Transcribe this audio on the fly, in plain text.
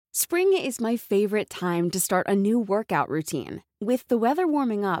Spring is my favorite time to start a new workout routine. With the weather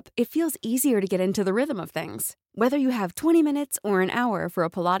warming up, it feels easier to get into the rhythm of things. Whether you have 20 minutes or an hour for a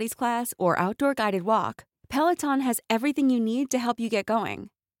Pilates class or outdoor guided walk, Peloton has everything you need to help you get going.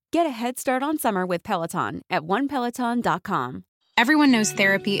 Get a head start on summer with Peloton at onepeloton.com. Everyone knows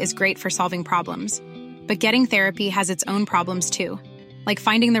therapy is great for solving problems, but getting therapy has its own problems too, like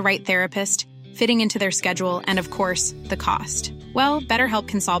finding the right therapist, fitting into their schedule, and of course, the cost. Well, BetterHelp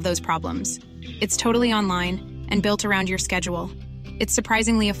can solve those problems. It's totally online and built around your schedule. It's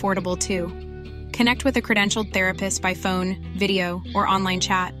surprisingly affordable too. Connect with a credentialed therapist by phone, video, or online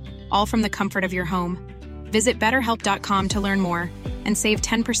chat, all from the comfort of your home. Visit BetterHelp.com to learn more and save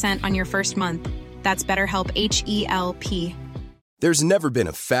 10% on your first month. That's BetterHelp, H-E-L-P. There's never been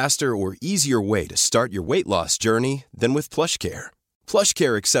a faster or easier way to start your weight loss journey than with PlushCare.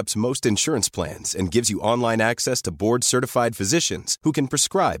 PlushCare accepts most insurance plans and gives you online access to board-certified physicians who can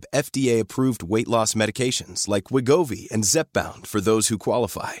prescribe FDA-approved weight loss medications like Wegovy and Zepbound for those who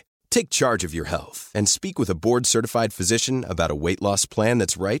qualify. Take charge of your health and speak with a board-certified physician about a weight loss plan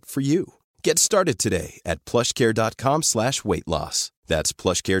that's right for you. Get started today at plushcare.com/weight loss. That's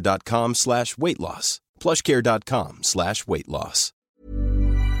plushcare.com/weight loss. plushcare.com/weight loss.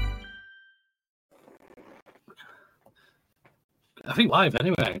 I think live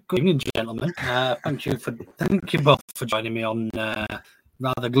anyway. Good evening, gentlemen. Thank you both for joining me on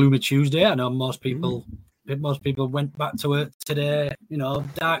rather gloomy Tuesday. I know most people went back to work today. You know,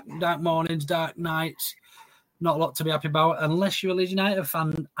 dark mornings, dark nights. Not a lot to be happy about unless you're a Leeds United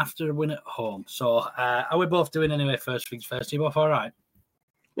fan after a win at home. So, how are we both doing anyway? First things first. Are you both all right?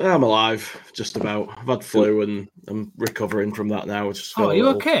 Yeah, I'm alive, just about. I've had flu and I'm recovering from that now. Are you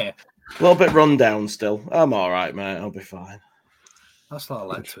okay? A little bit run down still. I'm all right, mate. I'll be fine. That's what I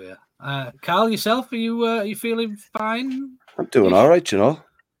like to hear. Carl, yourself, are you feeling fine? I'm doing all right, you know.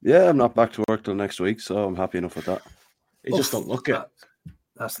 Yeah, I'm not back to work till next week, so I'm happy enough with that. You just don't look it.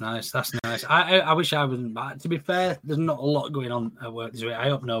 That's nice. I wish I wasn't back. To be fair, there's not a lot going on at work this week. I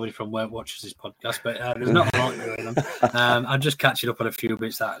hope nobody from work watches this podcast, but there's not a lot going on. I'm just catching up on a few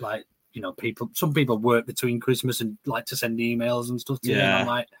bits that, like, you know, some people work between Christmas and like to send emails and stuff to you. And I'm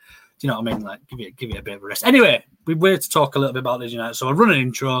like, do you know what I mean? Like, give you a bit of a rest. Anyway, we're here to talk a little bit about Leeds United, so I'll run an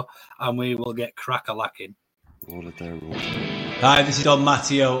intro and we will get crack-a-lacking. Hi, this is Don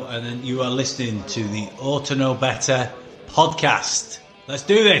Matteo, and you are listening to the Ought to Know Better podcast. Let's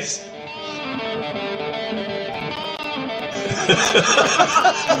do this.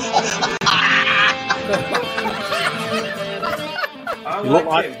 You look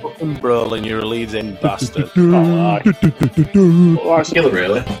like fucking Brolin, you're a Leeds in bastard. I skill it,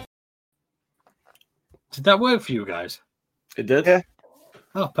 really. Did that work for you guys? It did. Yeah.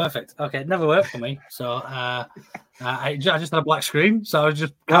 Oh, perfect. Okay, it never worked for me. So I just had a black screen, so I was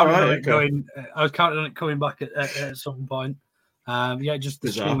just counting on it going. I was counting on it coming back at some point. Just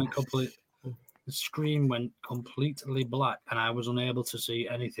the screen went completely black, and I was unable to see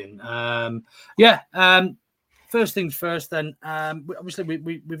anything. First things first. Then, obviously,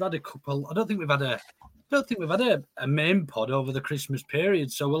 we've had a couple. I don't think we've had a main pod over the Christmas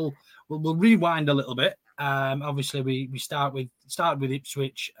period. So we'll rewind a little bit. Obviously, we started with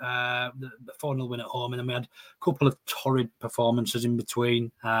Ipswich, the 4-0 win at home, and then we had a couple of torrid performances in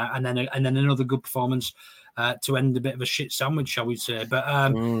between, and then another good performance to end a bit of a shit sandwich, shall we say?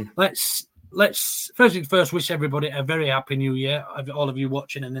 But let's first things first. Wish everybody a very happy New Year. All of you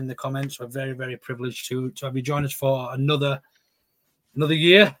watching and in the comments, we're very, very privileged to have you join us for another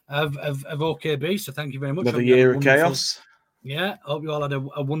year of OKB. So thank you very much. Another year of chaos. Yeah, hope you all had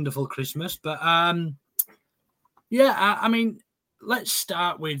a wonderful Christmas. But I mean, let's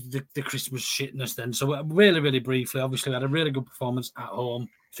start with the Christmas shitness then. So really, really briefly, obviously we had a really good performance at home,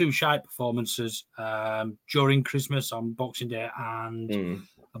 2 shite performances during Christmas on Boxing Day and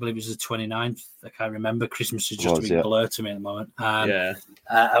I believe it was the 29th. I can't remember. Christmas is just a big blur to me at the moment.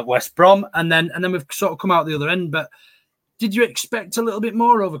 At West Brom. And then we've sort of come out the other end. But did you expect a little bit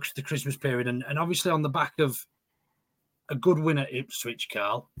more over the Christmas period? And obviously on the back of a good win at Ipswich,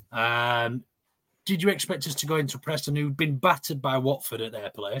 Carl, did you expect us to go into Preston, who'd been battered by Watford at their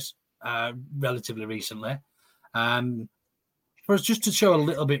place relatively recently? For us just to show a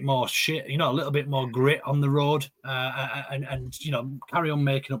little bit more shit, a little bit more grit on the road and carry on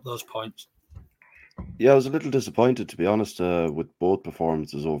making up those points. Yeah, I was a little disappointed, to be honest, with both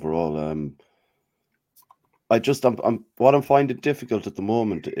performances overall. What I'm finding difficult at the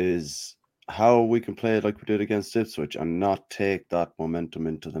moment is how we can play like we did against Ipswich and not take that momentum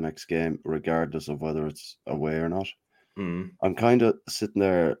into the next game, regardless of whether it's away or not. I'm kind of sitting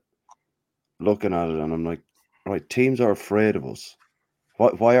there looking at it and I'm like, right, teams are afraid of us.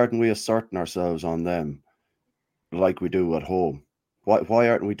 Why aren't we asserting ourselves on them like we do at home? Why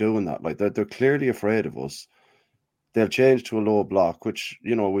aren't we doing that? Like they're clearly afraid of us. They'll change to a low block, which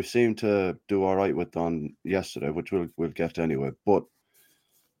we seem to do all right with on yesterday, which we'll get to anyway. But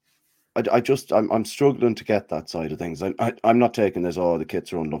I'm struggling to get that side of things. I'm not taking this. Oh, the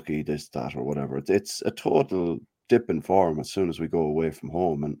kids are unlucky, this, that, or whatever. It's a total dip in form as soon as we go away from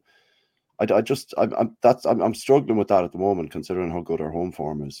home, and I'm struggling with that at the moment, considering how good our home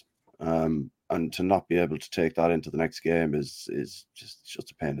form is. And to not be able to take that into the next game is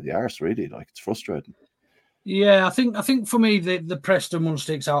just a pain in the arse, really. Like, it's frustrating. Yeah, I think for me the Preston one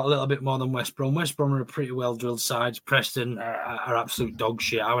sticks out a little bit more than West Brom. West Brom are a pretty well drilled side. Preston are absolute dog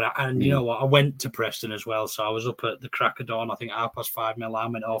shit. And you know what? I went to Preston as well, so I was up at the crack of dawn. I think 5:30 my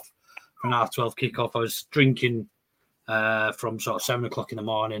alarm went off for an 12:30 kickoff. I was drinking from sort of 7 o'clock in the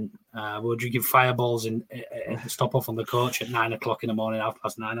morning. We were drinking fireballs in stop off on the coach at 9 o'clock in the morning,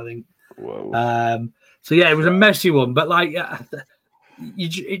 9:30, I think. Whoa. So yeah, it was a messy one, but like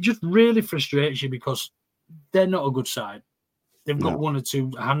it just really frustrates you because they're not a good side. They've got one or two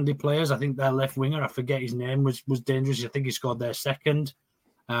handy players. I think their left winger, I forget his name, was dangerous. I think he scored their second.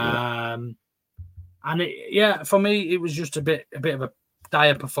 And for me, it was just a bit of a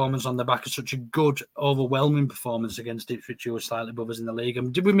dire performance on the back of such a good, overwhelming performance against Ipswich, who was slightly above us in the league.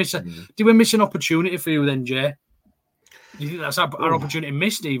 And did we miss an opportunity for you then, Jay? Do you think that's our opportunity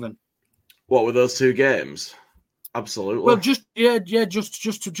missed even? What were those two games? Absolutely. Well, just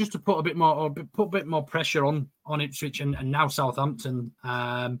to put a bit more pressure on Ipswich and now Southampton.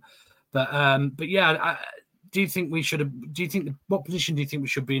 But yeah, do you think we should have? Do you think what position do you think we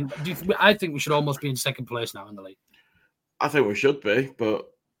should be in? I think we should almost be in second place now in the league. I think we should be, but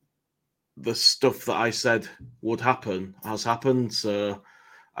the stuff that I said would happen has happened. So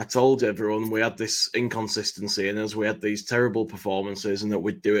I told everyone we had this inconsistency in us. We had these terrible performances, and that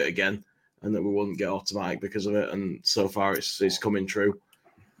we'd do it again, and that we wouldn't get automatic because of it. And so far, it's coming true.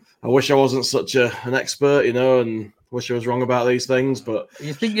 I wish I wasn't such an expert, and wish I was wrong about these things. But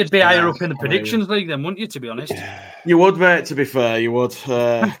you think you'd be higher up in the predictions league then, wouldn't you, to be honest? You would, mate, to be fair. You would.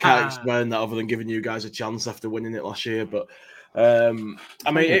 Can't explain that other than giving you guys a chance after winning it last year. But,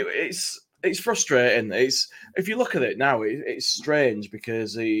 it's frustrating. If you look at it now, it's strange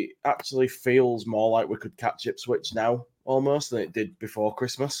because it actually feels more like we could catch Ipswich now almost than it did before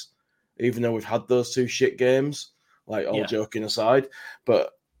Christmas. Even though we've had those two shit games, joking aside.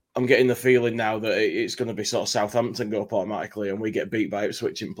 But I'm getting the feeling now that it's going to be sort of Southampton go up automatically and we get beat by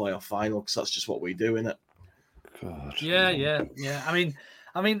Ipswich in playoff final because that's just what we do, innit? God. Yeah. I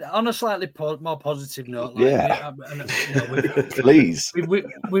mean, on a slightly more positive note, please.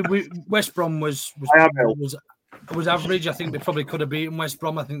 West Brom was average. I think we probably could have beaten West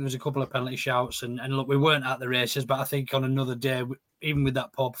Brom. I think there was a couple of penalty shouts, and look, we weren't at the races, but I think on another day, even with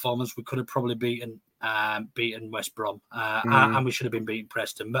that poor performance, we could have probably beaten West Brom, and we should have been beating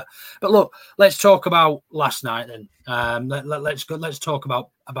Preston. But look, let's talk about last night then. Let's talk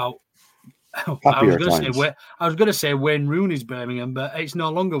about. I was going to say Wayne Rooney's Birmingham, but it's no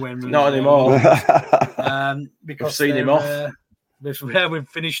longer Wayne Rooney. Not anymore. Because we've seen him off. We've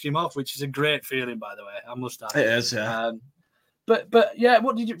finished him off, which is a great feeling, by the way. I must add. It is, yeah. But yeah,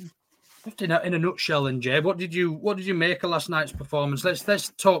 what did you? In a nutshell, then, Jay, what did you make of last night's performance?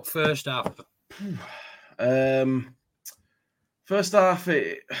 Let's talk first half. First half,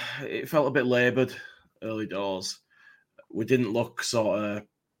 it felt a bit laboured early doors. We didn't look sort of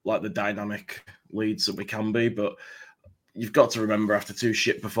like the dynamic leads that we can be, but you've got to remember after two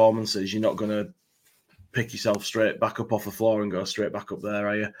shit performances, you're not going to pick yourself straight back up off the floor and go straight back up there,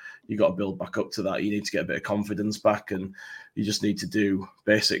 are you? You got to build back up to that. You need to get a bit of confidence back, and you just need to do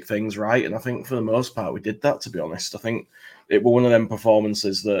basic things right. And I think for the most part, we did that, to be honest. I think it was one of them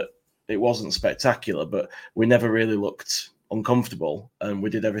performances that it wasn't spectacular, but we never really looked uncomfortable, and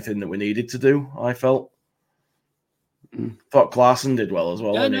we did everything that we needed to do, I felt. Thought Klaassen did well as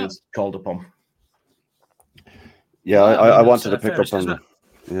well when he was called upon. Yeah, I wanted to pick up on.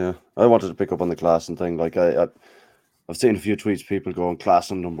 Yeah, I wanted to pick up on the Klaassen thing. Like I've seen a few tweets, people going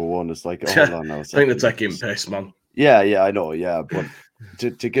Klaassen number one. It's like, hold on now. I think they're taking piss, man. Yeah, I know. Yeah, but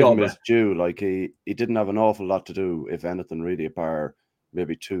to give him his due, like he didn't have an awful lot to do, if anything, really, apart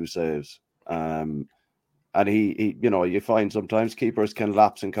maybe two saves. And he you find sometimes keepers can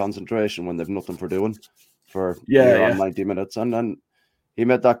lapse in concentration when they've nothing for doing. For 90 minutes, and then he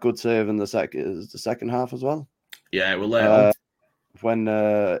made that good save in the second half as well. Yeah, we'll lay on. When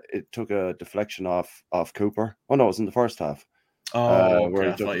it took a deflection off Cooper. Oh no, it was in the first half.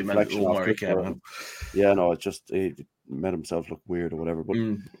 Where he took a deflection off Cooper. Yeah, no, it just he made himself look weird or whatever. But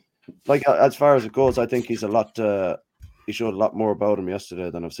like as far as it goes, I think he's a lot he showed a lot more about him yesterday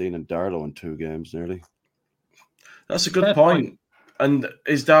than I've seen in Darlow in 2 games nearly. That's a good point. And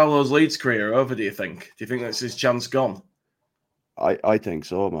is Darlow's Leeds career over, do you think? Do you think that's his chance gone? I think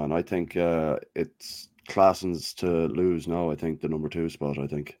so, man. I think it's Claessen's to lose now. I think the number 2 spot, I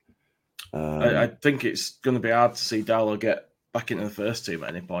think. I think it's going to be hard to see Darlow get back into the first team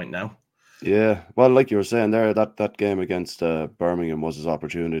at any point now. Yeah, well, like you were saying there, that game against Birmingham was his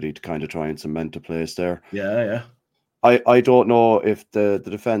opportunity to kind of try and cement a place there. Yeah. I don't know if the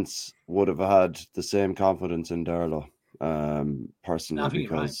defence would have had the same confidence in Darlow, personally,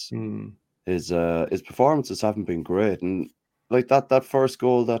 because his performances haven't been great, and like that first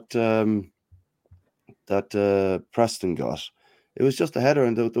goal that Preston got, it was just a header,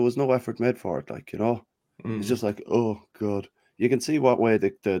 and there was no effort made for it. Like, you know, it's just like, oh god, you can see what way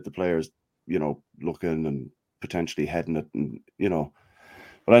the players, you know, looking and potentially heading it, and you know.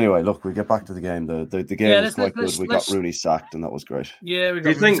 But anyway, look, we get back to the game. The game was quite good. We got Rooney sacked, and that was great. Yeah, do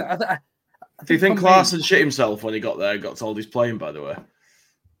you think Klaassen shit himself when he got there? Got told he's playing, by the way.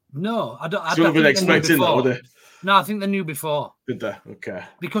 No, I don't. I don't been expecting that, would they? No, I think they knew before. Did they? Okay.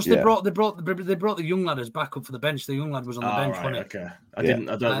 Because they brought the young ladders back up for the bench. The young lad was on the bench, right, wasn't he? Okay. I don't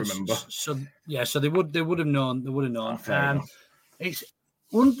remember. So they would have known. They would have known. Fair enough. It's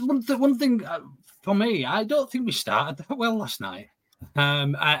one thing for me. I don't think we started that well last night.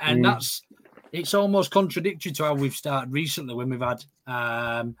 And it's almost contradictory to how we've started recently when we've had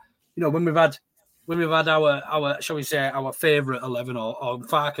when we've had our shall we say our favourite 11 or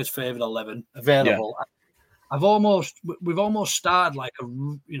Farker's favourite 11 available. Yeah. We've almost started like a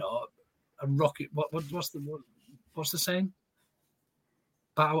rocket. What's the saying?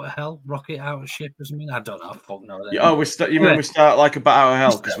 Bat out of hell, rocket out of ship or something. I don't know. Fuck no. We start like a bat out of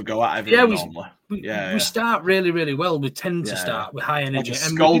hell because we go at everyone normally. We start really, really well. We tend to start with high energy. Like a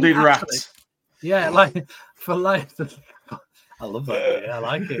scalded rat. Yeah, like for life. I love that. Yeah, I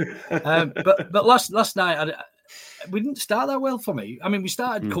like it. But last night we didn't start that well for me. I mean, we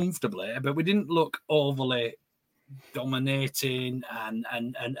started comfortably, but we didn't look overly dominating,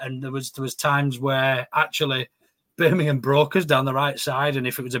 and there was times where actually Birmingham broke us down the right side, and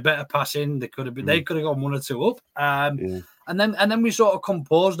if it was a better passing, they could have gone 1 or 2 up. And then we sort of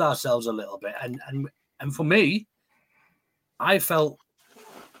composed ourselves a little bit, and for me, I felt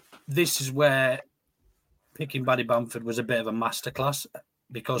this is where picking Paddy Bamford was a bit of a masterclass,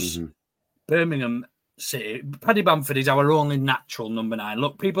 because Birmingham City, Paddy Bamford is our only natural number 9.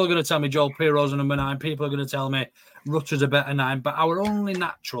 Look, people are going to tell me Joel Piro's a number 9. People are going to tell me Rutter's a better 9. But our only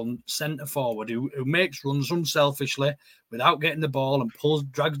natural centre forward who makes runs unselfishly without getting the ball and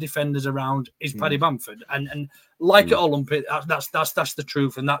drags defenders around is Paddy Bamford. And like at Olympic, that's the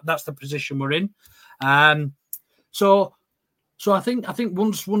truth, and that's the position we're in. So I think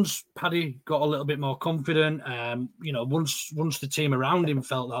once Paddy got a little bit more confident, once the team around him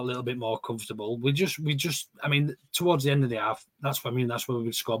felt that a little bit more comfortable, we just I mean, towards the end of the half, that's where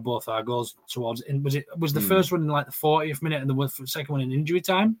we scored both our goals. Was the first one in like the 40th minute and the second one in injury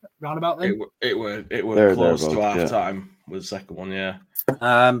time, round about then? It were close to half time with the second one, yeah.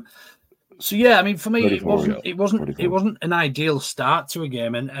 So yeah, I mean, for me, it wasn't an ideal start to a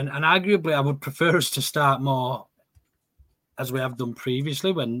game, and arguably I would prefer us to start more as we have done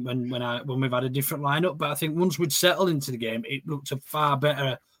previously when we've had a different lineup. But I think once we'd settled into the game, it looked a far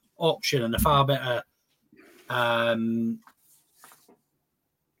better option and a far better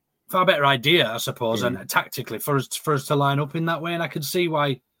idea, I suppose, and tactically for us to line up in that way. And I could see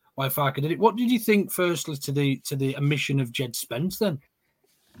why Farker did it. What did you think firstly to the omission of Jed Spence then?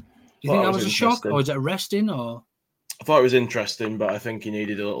 Do you think that was a shock, or is it arresting, or? I thought it was interesting, but I think he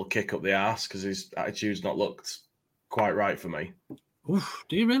needed a little kick up the arse because his attitude's not looked quite right for me. Oof,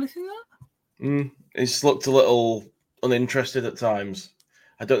 do you really think that? He's looked a little uninterested at times.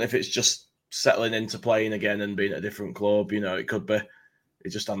 I don't know if it's just settling into playing again and being at a different club. It could be.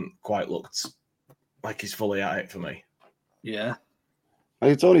 It just hasn't quite looked like he's fully at it for me. Yeah.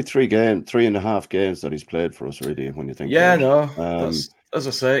 It's only 3.5 games that he's played for us, really, when you think. Yeah, no. As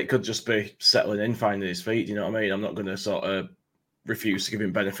I say, it could just be settling in, finding his feet. You know what I mean? I'm not going to sort of refuse to give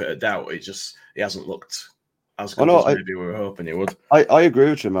him benefit of doubt. He hasn't looked as good as maybe we were hoping he would. I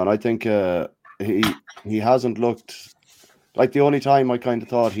agree with you, man. I think he hasn't looked like, the only time I kind of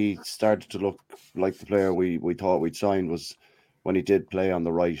thought he started to look like the player we thought we'd signed was when he did play on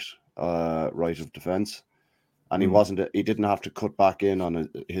the right of defence, and he didn't have to cut back in on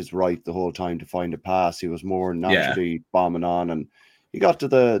his right the whole time to find a pass. He was more naturally bombing on, and he got to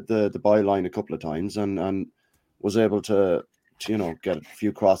the byline a couple of times and was able to get a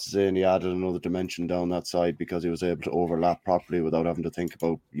few crosses in. He added another dimension down that side because he was able to overlap properly without having to think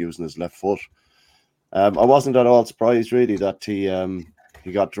about using his left foot. I wasn't at all surprised really that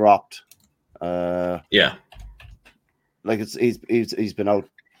he got dropped. Yeah, like he's been out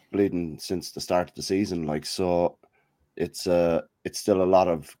bleeding since the start of the season. Like, so it's still a lot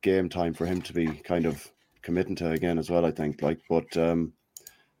of game time for him to be kind of committing to again as well, I think. Like, but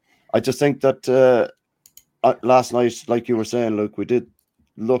I just think that last night, like you were saying, Luke, we did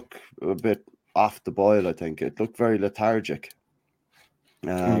look a bit off the boil. I think it looked very lethargic.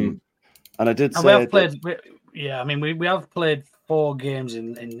 And I did say we have played. I mean, we have played 4 games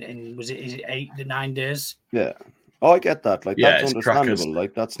in is it 8 to 9 days? Yeah. Oh, I get that. Like, Yeah, that's it's understandable. crackers.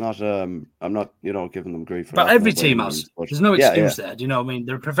 Like, that's not. I'm not, giving them grief for But that. every by any team has. means, but There's no excuse there. Do you know what I mean?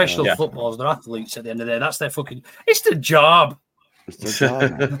 They're professional footballers. They're athletes at the end of the day. That's their fucking. It's the job. It's their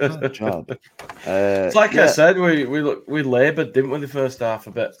job, man. It's their job. It's like I said, we laboured, didn't we, the first half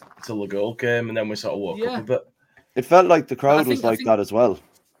a bit till the goal came, and then we sort of woke up a bit. It felt like the crowd was like that as well.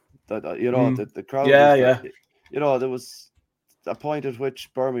 That the crowd. Yeah. There was a point at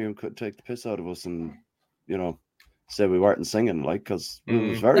which Birmingham could take the piss out of us and say we weren't singing, like, because it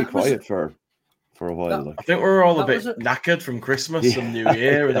was very quiet for a while. I think we were all a bit knackered from Christmas and New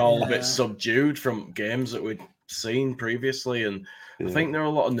Year, and all a bit subdued from games that we'd seen previously, and I think there were a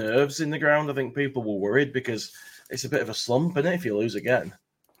lot of nerves in the ground. I think people were worried because it's a bit of a slump, isn't it, if you lose again?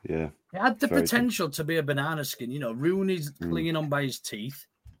 Yeah, it had the potential to be a banana skin. Rooney's clinging on by his teeth.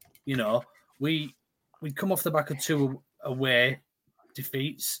 We'd come off the back of 2 away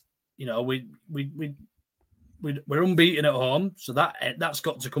defeats. We're unbeaten at home, so that's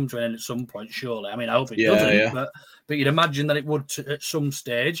got to come to an end at some point, surely. I mean, I hope it doesn't, but you'd imagine that it would at some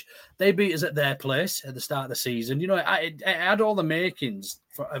stage. They beat us at their place at the start of the season. It had all the makings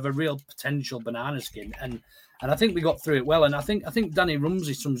of a real potential banana skin, and I think we got through it well. And I think Danny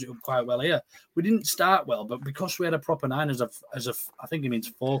Rumsey sums it up quite well here. We didn't start well, but because we had a proper 9 as a I think he means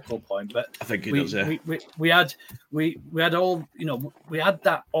focal point, but I think he does. Yeah, we had all we had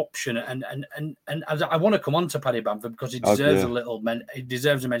that option, and I want to come on to Paddy Bamford because he deserves he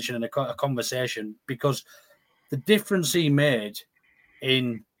deserves a mention in a conversation, because the difference he made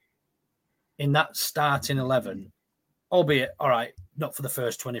in that starting 11, albeit all right, not for the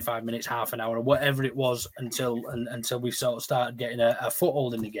first 25 minutes, half an hour, or whatever it was until we sort of started getting a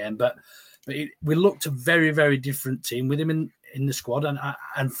foothold in the game. But we looked a very, very different team with him in the squad, and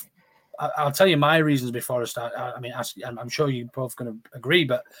I'll tell you my reasons before I start. I mean, I'm sure you're both going to agree,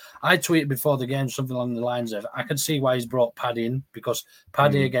 but I tweeted before the game something along the lines of, I can see why he's brought Paddy in, because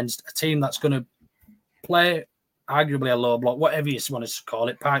Paddy against a team that's going to play arguably a low block, whatever you want to call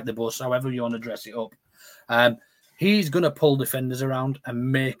it, park the bus, however you want to dress it up. He's going to pull defenders around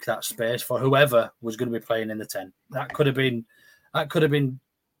and make that space for whoever was going to be playing in the 10. That could have been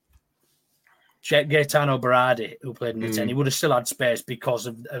Gaetano Berardi, who played in the 10. He would have still had space because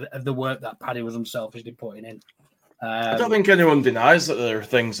of the work that Paddy was unselfishly putting in. I don't think anyone denies that there are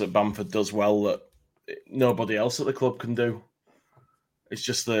things that Bamford does well that nobody else at the club can do. It's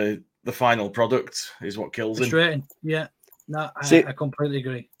just the final product is what kills him. Yeah. No, I completely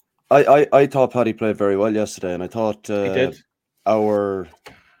agree. I thought Paddy played very well yesterday, and I thought our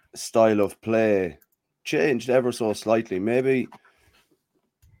style of play changed ever so slightly. Maybe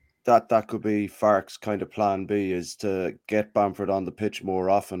that could be Farke's kind of plan B, is to get Bamford on the pitch more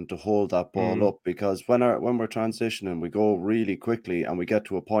often to hold that ball up, because when we're transitioning, we go really quickly and we get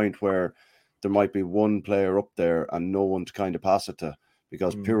to a point where there might be one player up there and no one to kind of pass it to,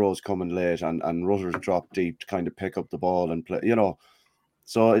 because Pirro's coming late and Rutter's dropped deep to kind of pick up the ball and play,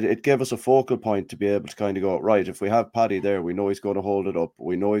 So it gave us a focal point to be able to kind of go, right, if we have Paddy there, we know he's going to hold it up.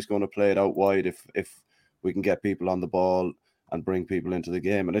 We know he's going to play it out wide if we can get people on the ball and bring people into the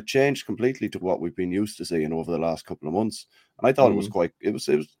game. And it changed completely to what we've been used to seeing over the last couple of months. And I thought it was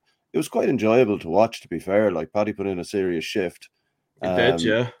quite enjoyable to watch, to be fair. Like, Paddy put in a serious shift. He did,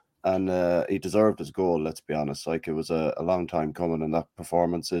 yeah. And he deserved his goal, let's be honest. Like, it was a long time coming, and that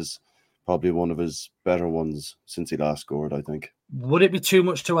performance is probably one of his better ones since he last scored, I think. Would it be too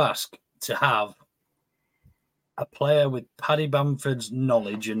much to ask to have a player with Paddy Bamford's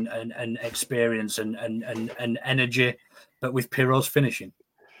knowledge and experience and energy, but with Pirro's finishing?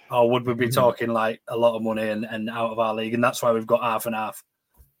 Or would we be talking like a lot of money and out of our league, and that's why we've got half and half?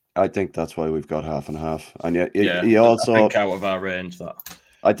 I think that's why we've got half and half. And yet, he also, I think out of our range, that.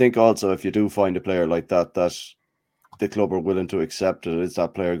 I think also, if you do find a player like that the club are willing to accept it, is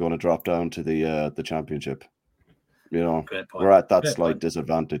that player going to drop down to the championship? We're at that slight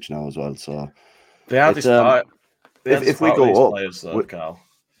disadvantage now as well. So the hardest part, if we go up, players, though, Carl.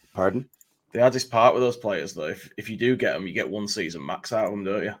 Pardon? The hardest part with those players, though, if you do get them, you get one season max out of them,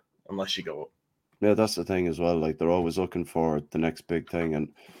 don't you? Unless you go up. Yeah, that's the thing as well. Like, they're always looking for the next big thing,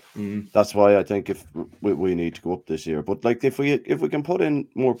 and that's why I think if we need to go up this year. But like, if we can put in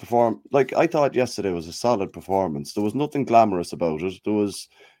more like I thought yesterday was a solid performance. There was nothing glamorous about it. There was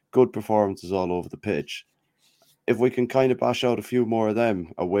good performances all over the pitch. If we can kind of bash out a few more of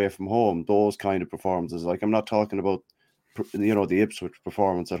them away from home, those kind of performances. Like, I'm not talking about, the Ipswich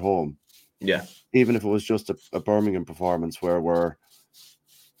performance at home. Yeah. Even if it was just a Birmingham performance where we're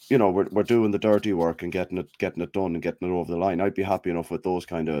doing the dirty work and getting it done and getting it over the line, I'd be happy enough with those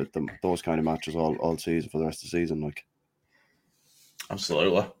kind of matches all season for the rest of the season. Like,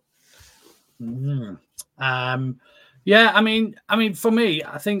 absolutely. Yeah, I mean, for me,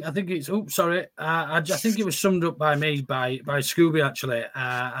 I think it's. Oops, sorry. I think it was summed up by me by Scooby actually.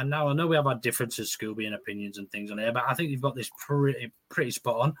 And now I know we have had differences, Scooby, and opinions and things on here, but I think you've got this pretty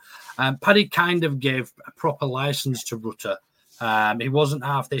spot on. Paddy kind of gave a proper license to Rutter. He wasn't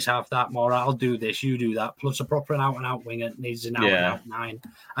half this, half that. More, I'll do this, you do that. Plus, a proper out and out winger needs an out and out 9.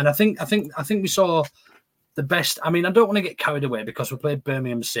 And I think we saw the best. I mean, I don't want to get carried away because we played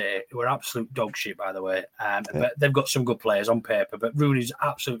Birmingham City, who are absolute dog shit, by the way. But they've got some good players on paper. But Rooney's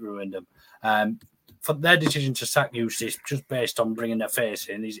absolutely ruined them. For their decision to sack Eustace just based on bringing their face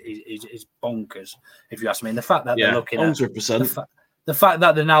in is bonkers, if you ask me. And the fact that they're looking 100%. at the fact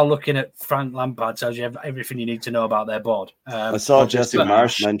that they're now looking at Frank Lampard tells you everything you need to know about their board. I saw Jesse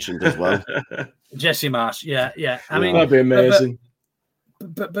Marsh mentioned as well. Jesse Marsh, yeah. I mean, that'd be amazing.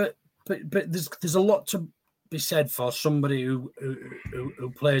 But there's a lot to be said for somebody who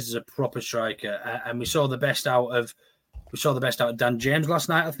plays as a proper striker, and we saw the best out of Dan James last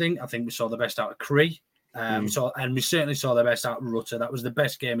night. I think we saw the best out of Cree. We certainly saw the best out of Rutter. That was the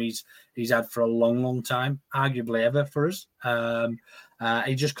best game he's had for a long, long time, arguably ever for us.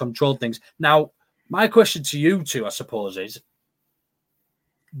 He just controlled things. Now, my question to you two, I suppose, is,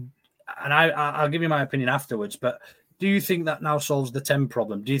 and I'll give you my opinion afterwards, but do you think that now solves the 10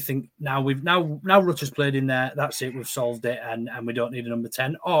 problem? Do you think now Rutter's played in there, that's it, we've solved it, and we don't need a number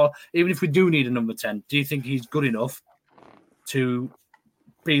 10? Or even if we do need a number 10, do you think he's good enough to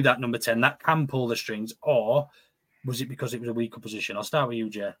be that number 10 that can pull the strings, or was it because it was a weaker position? I'll start with you,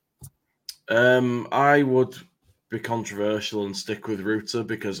 Jay. I would be controversial and stick with Rutter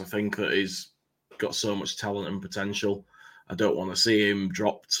because I think that he's got so much talent and potential. I don't want to see him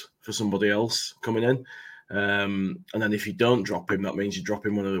dropped for somebody else coming in. And then if you don't drop him, that means you're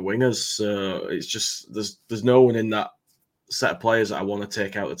dropping one of the wingers. So it's just there's no one in that set of players that I want to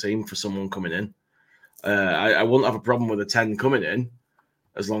take out the team for someone coming in. I wouldn't have a problem with a 10 coming in,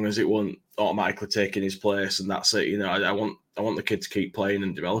 as long as it won't automatically take in his place, and that's it. I want the kid to keep playing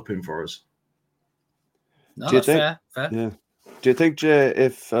and developing for us. No, that's fair. Yeah. Do you think, Jay,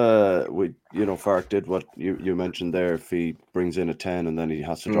 if Fark did what you mentioned there, if he brings in a 10 and then he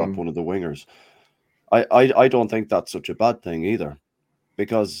has to drop one of the wingers, I don't think that's such a bad thing either,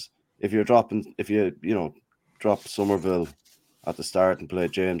 because if you drop Somerville at the start and play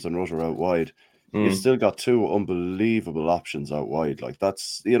James and Rutter out wide, you've still got two unbelievable options out wide. Like that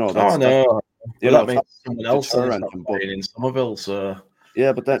means someone else in Somerville. So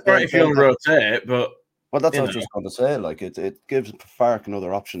yeah, but that if you don't rotate, but well, that's what I was just going to say. Like it gives Fark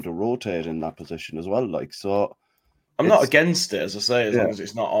another option to rotate in that position as well. Like, so I'm not against it, as I say, as long as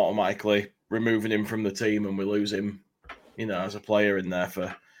it's not automatically removing him from the team and we lose him, as a player in there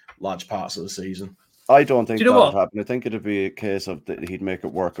for large parts of the season. I don't think that would happen. I think it'd be a case of that he'd make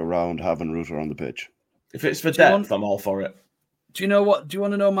it work around having Rutter on the pitch. If it's for depth, I'm all for it. Do you know what? Do you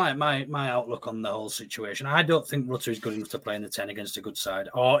want to know my outlook on the whole situation? I don't think Rutter is good enough to play in the 10 against a good side,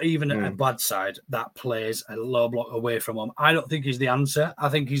 or even a bad side that plays a low block away from him. I don't think he's the answer. I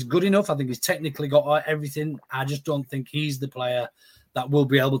think he's good enough. I think he's technically got everything. I just don't think he's the player that will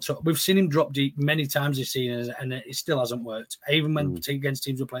be able to. We've seen him drop deep many times this season, and it still hasn't worked. Even when against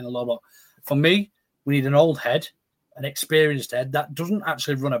teams who are playing a low block. For me, we need an old head, an experienced head that doesn't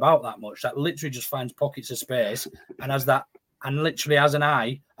actually run about that much. That literally just finds pockets of space and has that. And literally has an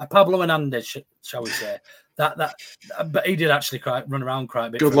eye, a Pablo Hernandez, shall we say? But he did actually run around quite a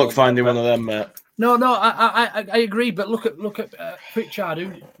bit. Good luck finding one of them, mate. No, I agree. But look at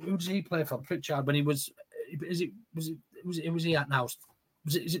Pritchard. Who does he play for? Pritchard when he was? Was he at now?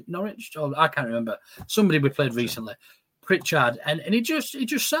 Is it Norwich? Oh, I can't remember. Somebody we played recently. Pritchard, and he just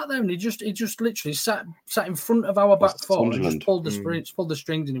sat there and he just literally sat in front of our back four and just pulled the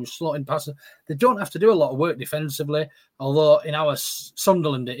strings, and he was slotting passes. They don't have to do a lot of work defensively, although in our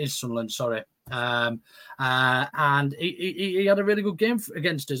Sunderland, sorry. And he had a really good game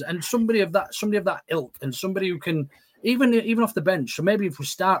against us, and somebody of that ilk, and somebody who can even off the bench. So maybe if we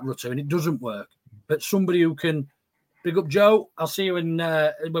start Rutter and it doesn't work, but somebody who can Big up, Joe. I'll see you when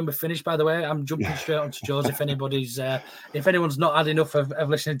we're finished. By the way, I'm jumping straight onto Joe's. If anyone's not had enough of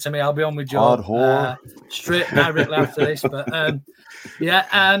listening to me, I'll be on with Joe straight directly after this. But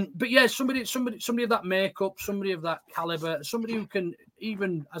somebody of that makeup, somebody of that caliber, somebody who can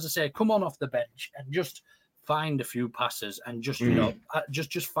even, as I say, come on off the bench and just find a few passes and just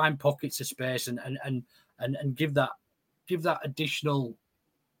just find pockets of space and give that additional.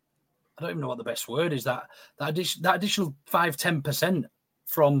 I don't even know what the best word is. That additional 5-10%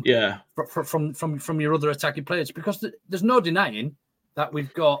 from your other attacking players, because there's no denying that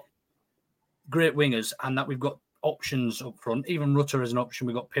we've got great wingers and that we've got options up front. Even Rutter as an option.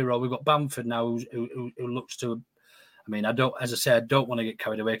 We've got Pirro. We've got Bamford now, who looks to. I mean, I don't want to get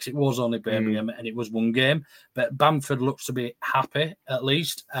carried away because it was only Birmingham and it was one game, but Bamford looks to be happy at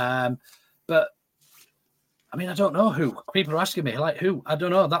least. But I mean, I don't know who. People are asking me, like, who? I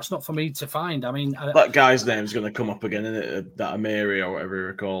don't know. That's not for me to find. I mean... that guy's name's going to come up again, isn't it? That Amiri or whatever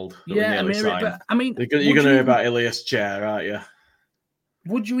he called. Amiri. But, I mean... You're going to hear about Ilias Chair, aren't you?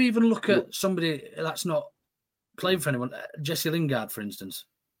 Would you even look at somebody that's not playing for anyone? Jesse Lingard, for instance.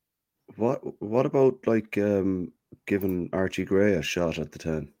 What about, like, giving Archie Gray a shot at the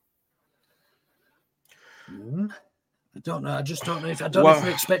 10? I don't know. I just don't know if we're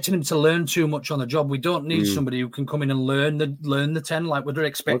expecting him to learn too much on the job. We don't need somebody who can come in and learn the 10 like we're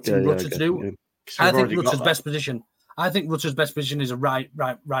expecting Rutter to do. Yeah. I think Rutter's best position. I think Rutter's best position is a right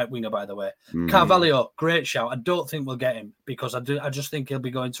winger. By the way, Carvalho, great shout. I don't think we'll get him because I just think he'll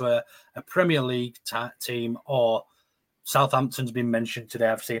be going to a Premier League team, or Southampton's been mentioned today.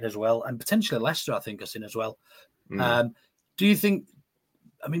 I've seen as well, and potentially Leicester. I think I've seen as well. Do you think?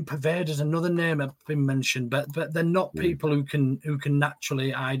 I mean, Pavard is another name I've been mentioned, but they're not people who can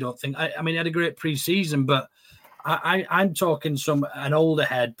naturally. I don't think. I mean, he had a great pre-season, but I'm talking an older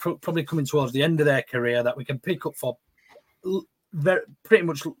head, probably coming towards the end of their career, that we can pick up for pretty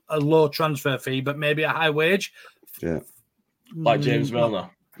much a low transfer fee, but maybe a high wage. Yeah, like James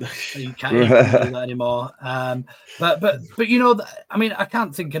Milner. You can't do that anymore. But you know, I mean, I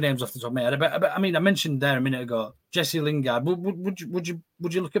can't think of names off the top of my head. But I mean, I mentioned there a minute ago Jesse Lingard. Would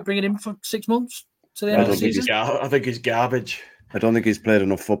you look at bringing him for 6 months to the end of the season? I think he's garbage. I don't think he's played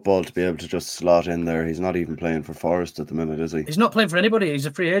enough football to be able to just slot in there. He's not even playing for Forest at the minute, is he? He's not playing for anybody. He's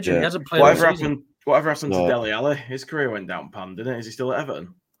a free agent. He hasn't played. Whatever happened to Dele Alli? His career went down pan, didn't it? Is he still at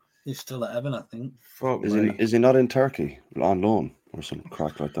Everton? He's still at Everton, I think. Is he not in Turkey on loan or some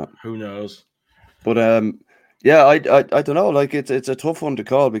crack like that? Who knows? But I don't know. Like it's a tough one to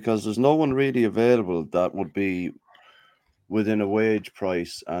call because there's no one really available that would be within a wage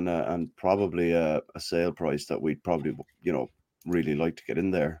price and probably a sale price that we'd probably really like to get in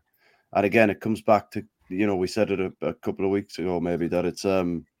there. And again, it comes back to we said it a couple of weeks ago maybe that it's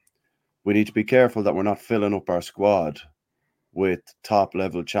we need to be careful that we're not filling up our squad with top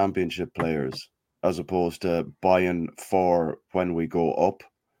level championship players as opposed to buying for when we go up.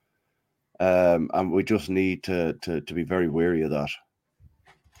 And we just need to be very wary of that.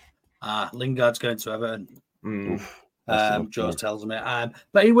 Lingard's going to Everton. Joe tells me.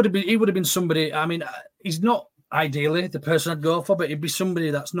 But he would have been somebody. I mean, he's not ideally the person I'd go for, but he'd be somebody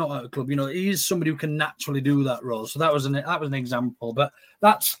that's not at a club. He is somebody who can naturally do that role. So that was an example. But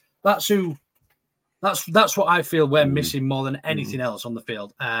that's what I feel we're missing more than anything else on the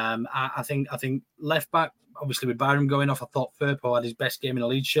field. I think left back, obviously with Byram going off, I thought Firpo had his best game in a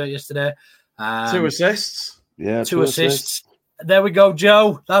Leeds shirt yesterday. 2 assists. Yeah, 2 assists. There we go,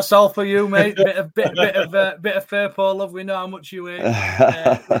 Joe. That's all for you, mate. Bit of Firpo love. We know how much you hate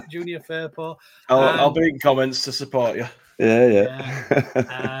Junior Firpo. I'll be in comments to support you.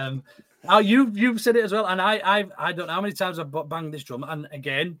 Yeah. You've said it as well, and I don't know how many times I've banged this drum, and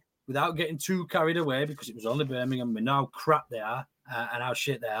again, without getting too carried away, because it was only Birmingham, we know how crap they are and how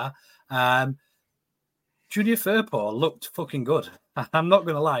shit they are. Junior Firpo looked fucking good. I'm not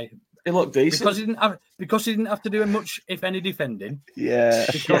going to lie. He looked decent because he didn't have to do much, if any, defending. Yeah,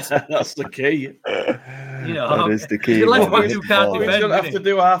 because that's the key. That is the key. He's going to have to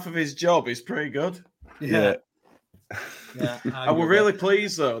do half of his job. He's pretty good. Yeah. And we're really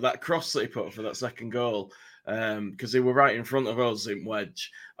pleased though that cross that he put for that second goal. Because they were right in front of us in wedge,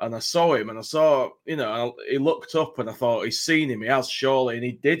 and I saw him, and I saw, he looked up, and I thought he's seen him. He has surely, and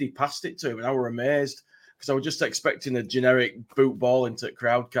he did. He passed it to him, and I were amazed because I was just expecting a generic boot ball into the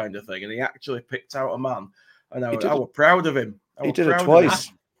crowd kind of thing, and he actually picked out a man, and I was proud of him. He did it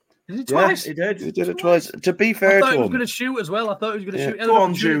twice. Did he twice? Yeah, he did. He did it twice. To be fair to him, I thought he was going to shoot as well. I thought he was going to shoot. Go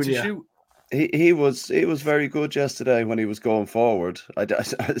on, Junior. He was very good yesterday when he was going forward. My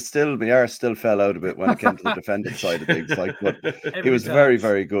arse still fell out a bit when it came to the defending side of things. But he was very,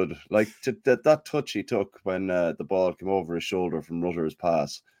 very good. That touch he took when the ball came over his shoulder from Rutter's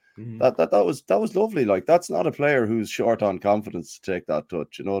pass. That was lovely. That's not a player who's short on confidence to take that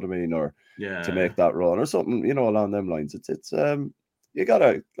touch. You know what I mean, or to make that run or something. Along them lines. It's you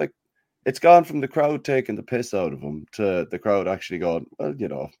gotta it's gone from the crowd taking the piss out of him to the crowd actually going,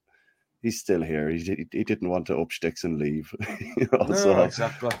 well, he's still here. He didn't want to up sticks and leave. So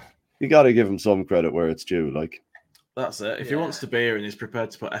exactly. You got to give him some credit where it's due. That's it. If he wants to be here and he's prepared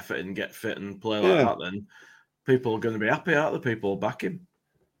to put effort in, get fit and play like that, then people are going to be happy, aren't they? People back him.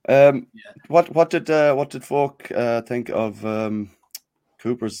 What did folk think of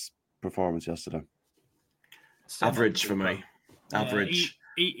Cooper's performance yesterday? Average for me. Average.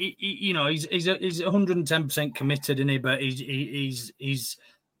 He's 110% committed, isn't he? But he's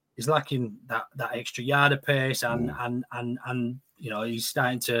lacking that extra yard of pace, and he's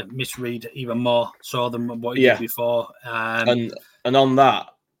starting to misread even more so than what he did before. And on that,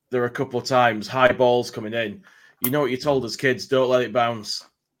 there are a couple of times high balls coming in. You know what you told us kids: don't let it bounce.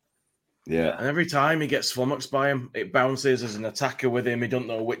 Yeah. And every time he gets flummoxed by him, it bounces. As an attacker with him, he don't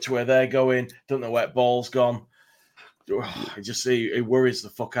know which way they're going, don't know where ball's gone. He worries the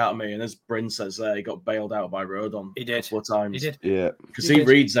fuck out of me. And as Bryn says there, he got bailed out by Rodon a couple of times. He did. Yeah. Because he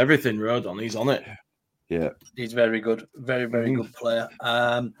reads everything, Rodon. He's on it. Yeah. He's very good. Very, very good player.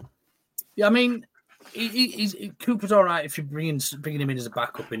 Cooper's all right if you're bringing him in as a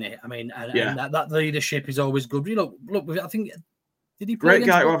backup in it. And that leadership is always good. Look, I think, did he play great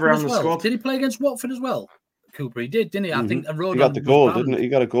guy to have around the squad? Did he play against Watford as well? Cooper, he did, didn't he? I think Rodon he got the goal, didn't he? He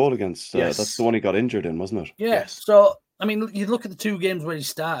got a goal against. Yes. That's the one he got injured in, wasn't it? Yeah. Yes. So, you look at the two games where he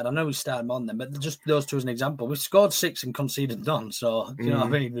started. I know he started him on them, but just those two as an example. We scored 6 and conceded none. So, you know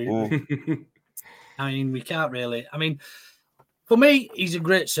what I mean? We can't really. For me, he's a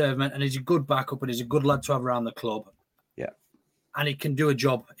great servant and he's a good backup and he's a good lad to have around the club. Yeah. And he can do a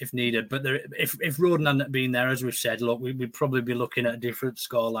job if needed. But if Rodon hadn't been there, as we've said, look, we'd probably be looking at a different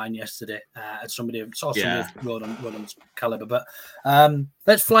scoreline yesterday. Somebody of Rodon's caliber. But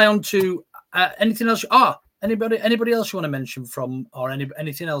let's fly on to anything else. Anybody else you want to mention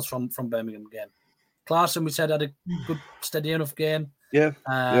anything else from Birmingham game? Clarkson, we said, had a good, steady enough game. Yeah.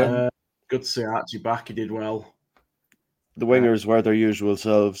 Good to see Archie back. He did well. The wingers were their usual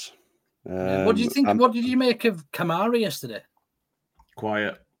selves. What do you think? What did you make of Kamara yesterday?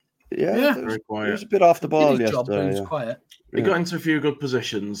 Quiet. Yeah. Very quiet. He was a bit off the ball yesterday. Job, he was quiet. He got into a few good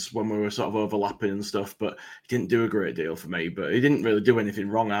positions when we were sort of overlapping and stuff, but he didn't do a great deal for me. But he didn't really do anything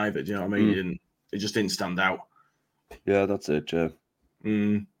wrong either. Do you know what I mean? He just didn't stand out. Yeah, that's it, yeah.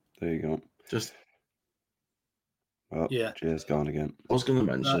 There you go. Jay's gone again. I was going to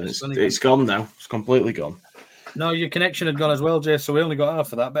mention it's gone now. It's completely gone. No, your connection had gone as well, Jay, so we only got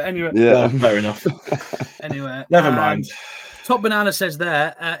half of that. But anyway. Yeah, fair enough. Anyway. Never mind. Top Banana says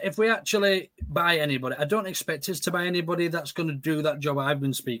there, if we actually buy anybody, I don't expect us to buy anybody that's going to do that job I've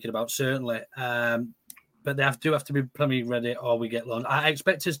been speaking about, certainly. But they do have to be Premier ready or we get loans. I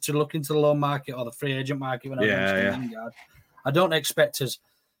expect us to look into the loan market or the free agent market when I don't expect us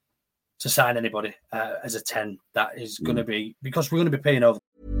to sign anybody as a 10 that is going to be, because we're going to be paying over.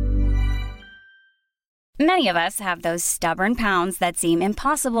 Many of us have those stubborn pounds that seem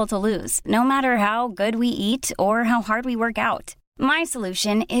impossible to lose, no matter how good we eat or how hard we work out. My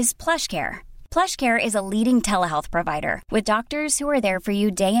solution is PlushCare. PlushCare is a leading telehealth provider with doctors who are there for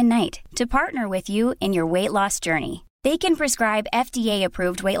you day and night to partner with you in your weight loss journey. They can prescribe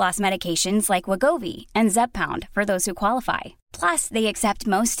FDA-approved weight loss medications like Wegovy and Zepbound for those who qualify. Plus, they accept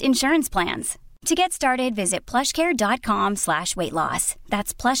most insurance plans. To get started, visit plushcare.com/weightloss.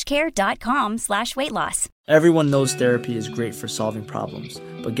 That's plushcare.com/weightloss. Everyone knows therapy is great for solving problems,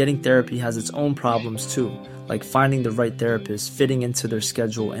 but getting therapy has its own problems too, like finding the right therapist, fitting into their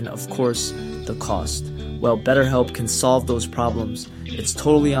schedule, and of course, the cost. Well, BetterHelp can solve those problems. It's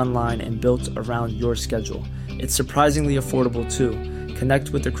totally online and built around your schedule. It's surprisingly affordable too.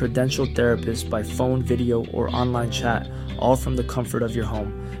 Connect with a credentialed therapist by phone, video, or online chat, all from the comfort of your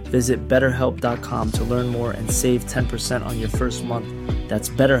home. Visit BetterHelp.com to learn more and save 10% on your first month. That's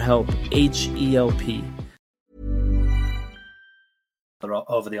BetterHelp, H-E-L-P.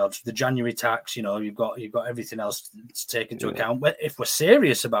 Over the odds, the January tax, you've got everything else to take into account. But if we're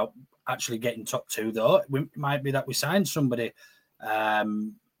serious about actually getting top 2, though, it might be that we sign somebody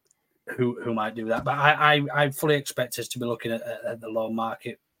who might do that. But I fully expect us to be looking at the loan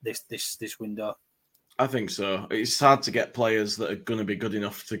market this window. I think so. It's hard to get players that are going to be good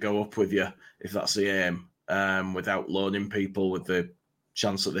enough to go up with you if that's the aim, without loaning people with the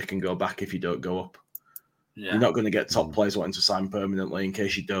chance that they can go back if you don't go up. Yeah. You're not going to get top players wanting to sign permanently in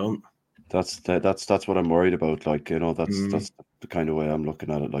case you don't. That's what I'm worried about. Like, that's the kind of way I'm looking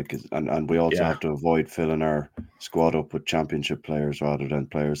at it. Like, and we also have to avoid filling our squad up with championship players rather than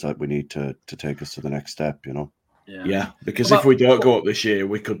players that we need to take us to the next step. Yeah, because if we don't go up this year,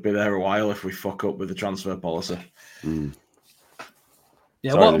 we could be there a while if we fuck up with the transfer policy.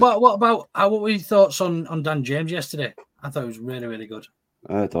 Yeah. Sorry, what about what were your thoughts on Dan James yesterday? I thought it was really, really good.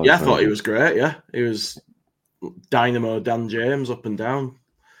 I thought he was great. Yeah, he was dynamo Dan James up and down.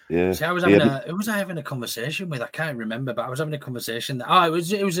 Yeah. See, who was I having a conversation with? I can't remember, but I was having a conversation. It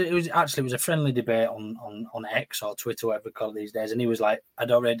was a friendly debate on X or Twitter, whatever we call it these days. And he was like, I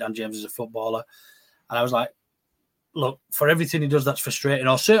don't rate Dan James as a footballer. And I was like, look, for everything he does that's frustrating,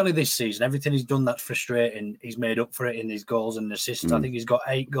 or certainly this season, everything he's done that's frustrating, he's made up for it in his goals and assists. I think he's got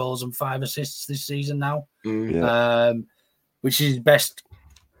 8 goals and 5 assists this season now, which is his best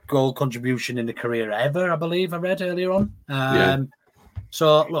goal contribution in the career ever, I believe I read earlier on.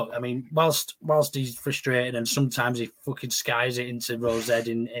 So, look, I mean, whilst he's frustrated and sometimes he fucking skies it into Rose Ed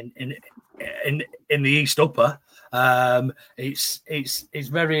in the East Upper, it's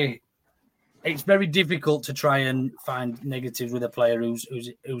very difficult to try and find negatives with a player who's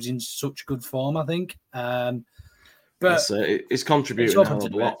in such good form, I think. But it's contributing a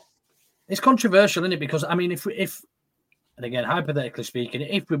lot. It's controversial, isn't it? Because, I mean, if and again, hypothetically speaking,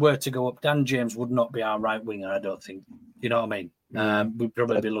 if we were to go up, Dan James would not be our right winger, I don't think. You know what I mean? We'd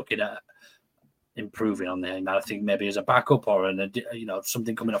probably be looking at improving on there. And I think maybe as a backup or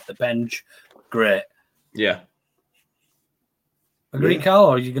something coming off the bench. Great. Yeah. Agree, Carl,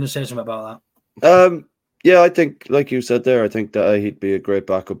 or are you going to say something about that? Yeah, I think, like you said there, I think that he'd be a great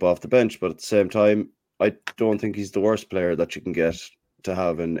backup off the bench, but at the same time, I don't think he's the worst player that you can get to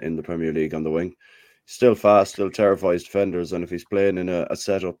have in the Premier League on the wing. He's still fast, still terrifies defenders, and if he's playing in a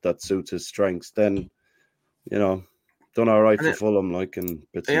setup that suits his strengths, then, done all right for Fulham.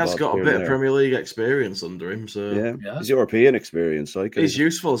 He has got a bit of Premier League experience under him, so yeah. He's European experience. He's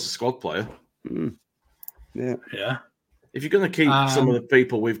useful as a squad player. Yeah. If you're going to keep some of the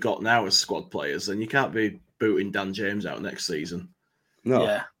people we've got now as squad players, then you can't be booting Dan James out next season. No.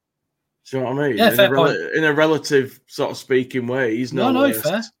 Yeah. Do you know what I mean? Yeah, in a relative sort of speaking way, he's no worse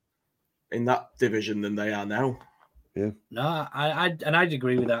fair. In that division than they are now. Yeah. No, I'd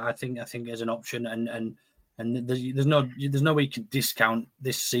agree with that. I think as an option, and there's no way you can discount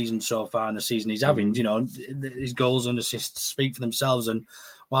this season so far and the season he's having. His goals and assists speak for themselves. And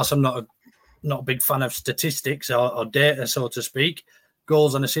whilst I'm not a big fan of statistics or data, so to speak,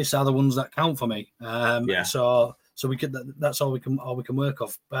 goals and assists are the ones that count for me. So we could. That's all we can work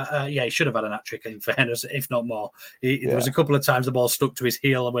off. But he should have had an hat-trick in fairness, if not more. There was a couple of times the ball stuck to his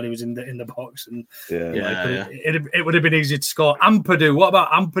heel when he was in the box, and it would have been easy to score. Ampadu, what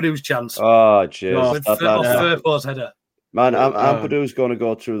about Ampadu's chance? Oh, jeez, Firpo's header. Man, Ampadu's going to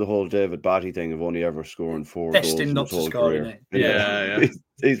go through the whole David Batty thing of only ever scoring 4 goals in his whole career. Yeah.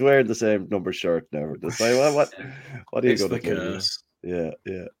 He's wearing the same number shirt now. It's like, what are you going to do? Curse. Yeah.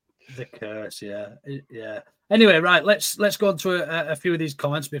 The curse, yeah. Anyway, right, let's go on to a few of these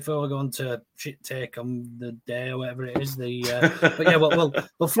comments before we go on to shit take on the day or whatever it is. But yeah,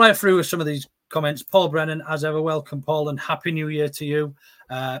 we'll fly through with some of these comments. Paul Brennan, as ever, welcome, Paul, and Happy New Year to you.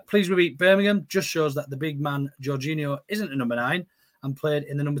 Please we beat Birmingham. Just shows that the big man Jorginho isn't a number 9 and played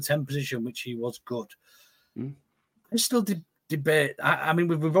in the number 10 position, which he was good. I still debate. I mean,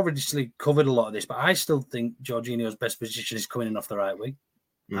 we've obviously covered a lot of this, but I still think Jorginho's best position is coming in off the right wing.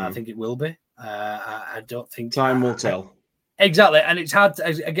 I think it will be. I don't think time will tell. Exactly, and it's hard.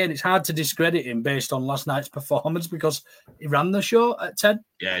 It's hard to discredit him based on last night's performance because he ran the show at 10.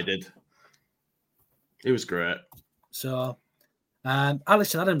 Yeah, he did. He was great. So,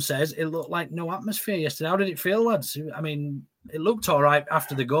 Alison Adams says it looked like no atmosphere yesterday. How did it feel, lads? I mean, it looked all right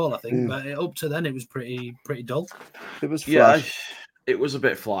after the goal, I think, but up to then it was pretty dull. It was flat. Yeah, it was a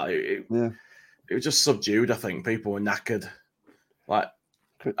bit flat. It was just subdued. I think people were knackered. Like,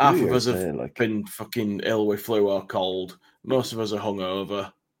 half of us have been fucking ill with flu or cold. Most of us are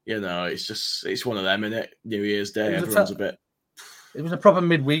hungover. It's one of them, innit? New Year's Day, everyone's a bit. It was a proper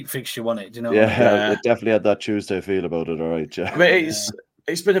midweek fixture, wasn't it? Do you know? Yeah, it definitely had that Tuesday feel about it. All right, yeah. I mean,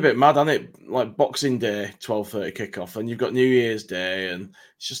 it's been a bit mad, hasn't it? Like Boxing Day, 12:30 kickoff, and you've got New Year's Day, and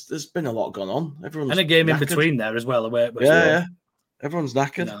it's just there's been a lot going on. Everyone's and a game knackered. in between there as well. Yeah, everyone's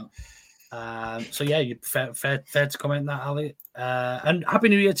knackered. So yeah, fair to comment that, Ali. And Happy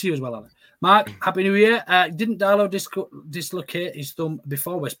New Year to you as well, Ali. Mark, Happy New Year. Didn't Darlow dislocate his thumb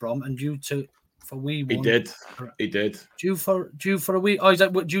before West Brom and due to for wee one? He did. Due for a wee. Oh, is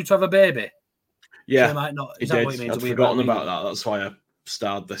that due to have a baby? Yeah, so he might not. Is that what you mean? I'd forgotten about that. That's why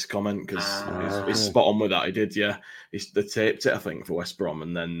starred this comment because he's spot on with that. He did, yeah. They taped it, I think, for West Brom,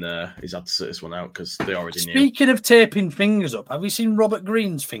 and then he's had to sit this one out because they already knew. Speaking of taping fingers up, have you seen Robert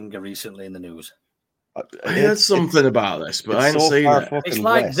Green's finger recently in the news? I heard something about this, but I ain't seen it. It's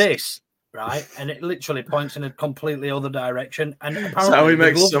like this, right? And it literally points in a completely other direction. And apparently, so he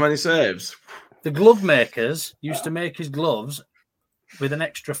makes so many saves. The glove makers used to make his gloves with an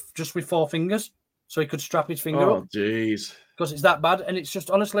extra, just with 4 fingers, so he could strap his finger up. Oh, jeez. Because it's that bad, and it's just,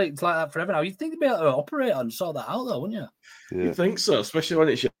 honestly, it's like that forever now. You'd think they'd be able to operate and sort that out, though, wouldn't you? Yeah. You think so, especially when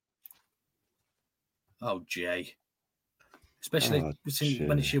it's your... Oh, Jay. Especially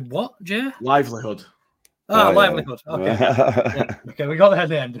when it's your what, Jay? Livelihood. Oh, livelihood. Okay. Yeah. Okay, we got there at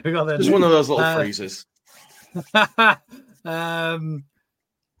the end. Just one of those little phrases.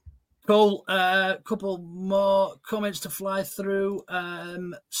 Cool. Couple more comments to fly through.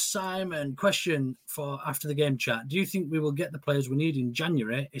 Simon, question for after the game chat. Do you think we will get the players we need in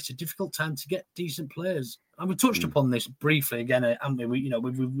January? It's a difficult time to get decent players. And we touched upon this briefly again, haven't we?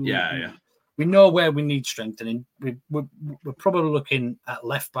 We know where we need strengthening. We're probably looking at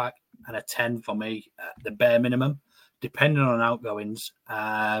left back and a 10 for me, at the bare minimum, depending on outgoings.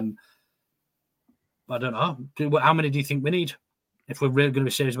 I don't know. How many do you think we need if we're really going to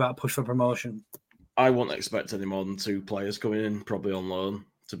be serious about a push for promotion? I won't expect any more than 2 players coming in, probably on loan,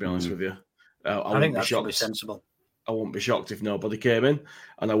 to be honest with you. I think that's probably sensible. I wouldn't be shocked if nobody came in,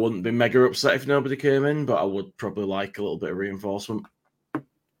 and I wouldn't be mega upset if nobody came in, but I would probably like a little bit of reinforcement.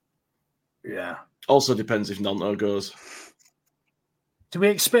 Yeah. Also depends if Nanto goes. Do we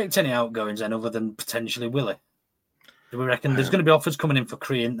expect any outgoings then, other than potentially Willie? Do we reckon there's going to be offers coming in for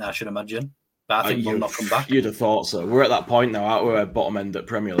Cree, isn't there, I should imagine? But I think we'll knock them back. You'd have thought so. We're at that point now, aren't we, where bottom end at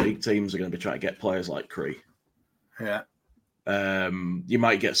Premier League teams are going to be trying to get players like Cree. Yeah. You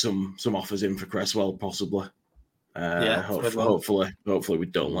might get some offers in for Cresswell, possibly. Hopefully we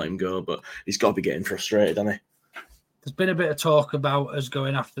don't let him go, but he's got to be getting frustrated, hasn't he? There's been a bit of talk about us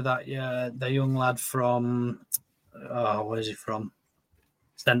going after that, the young lad from, where is he from?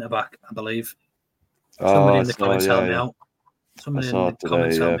 Centre back, I believe. Somebody in the comments help me out. Somebody in the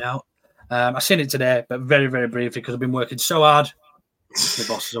comments help me out. I've seen it today, but very, very briefly because I've been working so hard. The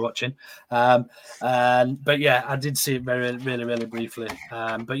bosses are watching. But yeah, I did see it very, really, really briefly.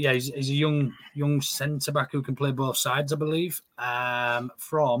 But yeah, he's a young centre back who can play both sides, I believe.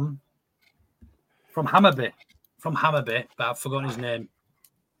 From Hammerby. From Hammerby, but I've forgotten his name.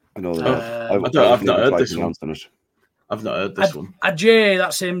 I know that. I've not heard this one. I've not heard this one. Jay,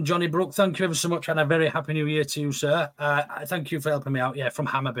 that's him, Johnny Brook. Thank you ever so much, and a very happy new year to you, sir. Thank you for helping me out. Yeah, from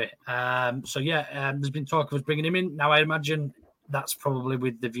Hammerby. There's been talk of us bringing him in. Now, I imagine that's probably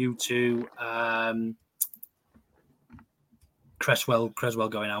with the view to Cresswell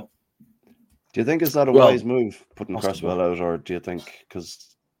going out. Do you think is that a wise move, putting Cresswell out, or do you think because?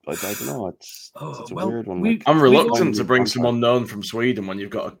 I don't know. It's a weird one. I'm reluctant to bring someone known from Sweden when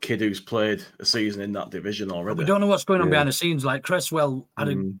you've got a kid who's played a season in that division already. We don't know what's going on behind the scenes. Like Cresswell had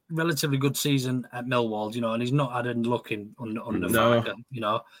a relatively good season at Millwall, and he's not had any luck under Farker,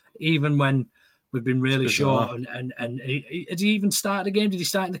 even when we've been really short. And did he even start the game? Did he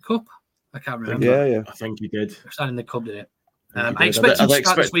start in the cup? I can't remember. Yeah. I think he did. Start in the cup, did he? I expect him to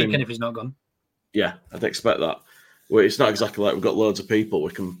start this weekend if he's not gone. Yeah, I'd expect that. Well, it's not exactly like we've got loads of people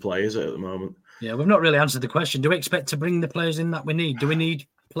we can play, is it, at the moment? Yeah, we've not really answered the question. Do we expect to bring the players in that we need? Do we need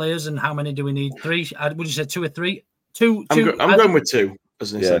players, and how many do we need? 3? Would you say 2 or 3? 2. I'm going with 2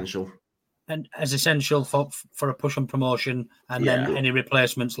 as an essential. And as essential for a push on promotion, and then any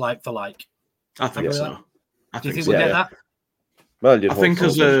replacements like for like. I think so. Do you think we'll get that? Well, I think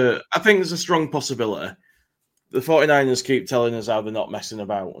there's a strong possibility. The 49ers keep telling us how they're not messing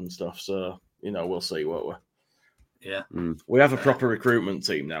about and stuff, so we'll see, won't we? Yeah. We have a proper recruitment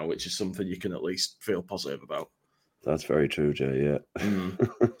team now, which is something you can at least feel positive about. That's very true, Jay, yeah.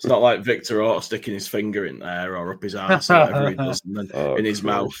 It's not like Victor Orta sticking his finger in there or up his arse or whatever he does, and then in his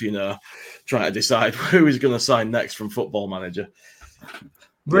mouth, trying to decide who he's going to sign next from Football Manager.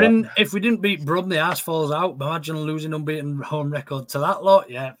 If we didn't beat Brum, the arse falls out. Imagine losing unbeaten home record to that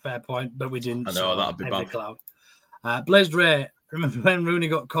lot. Yeah, fair point, but we didn't. I know, that'd be bad. Blazed Ray. Remember when Rooney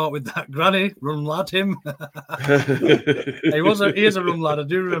got caught with that granny? Run lad, him. He is a run lad. I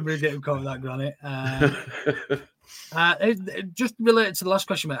do remember him getting caught with that granny. Just related to the last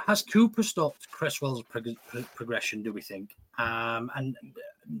question, has Cooper stopped Cresswell's progression, do we think? And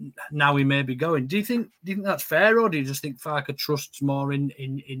now he may be going. Do you think that's fair, or do you just think Farker trusts more in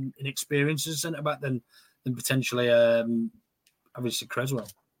experience as centre-back than potentially, obviously, Cresswell?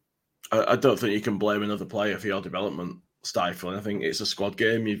 I don't think you can blame another player for your development stifling. I think it's a squad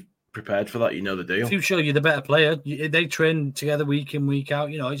game. prepared for that. You know the deal. If you show you're the better player, they train together week in, week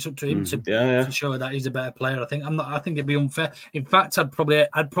out. It's up to him to show that he's a better player. I think it'd be unfair. In fact, I'd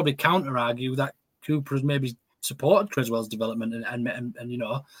probably counter argue that Cooper has maybe supported Criswell's development and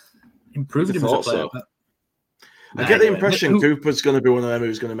improved him as a player. So. I get the impression Cooper's going to be one of them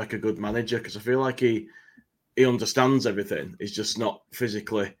who's going to make a good manager, because I feel like he understands everything. He's just not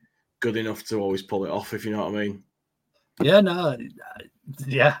physically good enough to always pull it off, if you know what I mean. Yeah, no.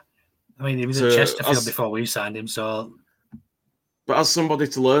 Yeah. I mean, he was at Chesterfield before we signed him, so... But as somebody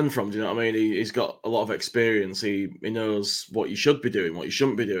to learn from, do you know what I mean? He's got a lot of experience. He knows what you should be doing, what you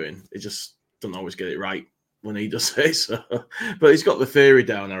shouldn't be doing. He just doesn't always get it right when he does it. So. But he's got the theory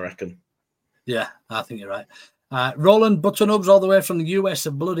down, I reckon. Yeah, I think you're right. Roland Buttonubs, all the way from the US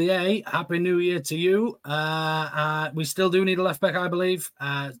of bloody A. Happy New Year to you. We still do need a left back, I believe.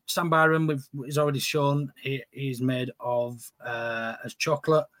 Sam Byron is already shown he's made of as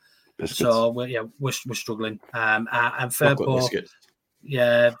chocolate. Biscuits. So we're struggling. And Fairport,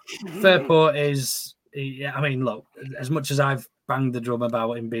 Fairport is. I mean, look, as much as I've banged the drum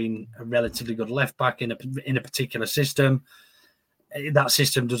about him being a relatively good left back in a particular system, that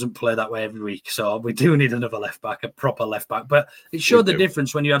system doesn't play that way every week. So we do need another left back, a proper left back. But it showed the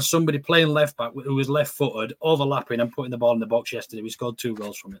difference when you had somebody playing left back who was left footed, overlapping and putting the ball in the box yesterday. We scored 2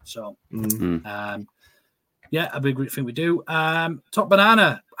 goals from it. So, a big thing we do. Top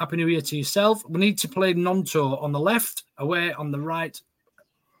Banana, Happy New Year to yourself. We need to play Nonto on the left, away on the right.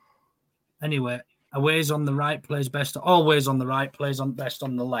 Anyway, away's on the right, plays best. Always on the right, plays on best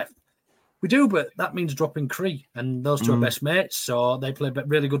on the left. We do, but that means dropping Cree, and those two are best mates, so they play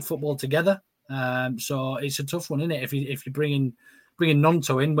really good football together. So it's a tough one, isn't it? If you're bringing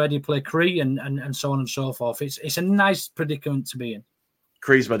Nonto in, where do you play Cree, and so on and so forth? It's a nice predicament to be in.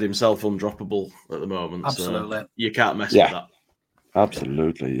 Cree's made himself undroppable at the moment. Absolutely, so you can't mess with that.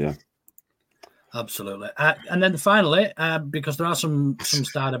 Absolutely, yeah. Absolutely. And then finally, because there are some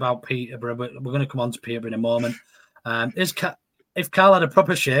start about Peterborough, but we're going to come on to Peterborough in a moment. If Carl had a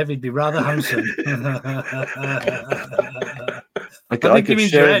proper shave, he'd be rather handsome. I could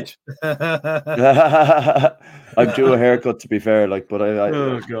shave. I'm due a haircut, to be fair. But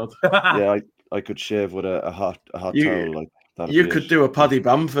oh god, I could shave with a hot towel. You could do a Paddy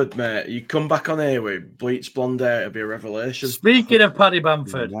Bamford, mate. You come back on here with bleached blonde hair, it'd be a revelation. Speaking of Paddy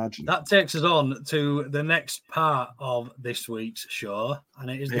Bamford, that takes us on to the next part of this week's show,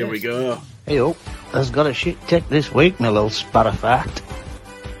 and it is here we go. Hey, has got a shit tick this week, my little sparrow-fact.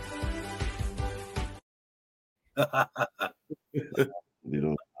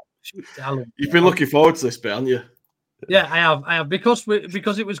 You've been looking forward to this bit, haven't you? Yeah, I have because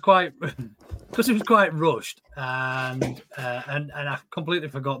it was quite rushed, and I completely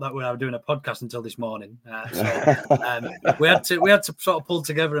forgot that we were doing a podcast until this morning. We had to sort of pull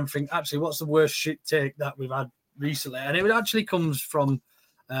together and think, actually, what's the worst shit take that we've had recently? And it actually comes from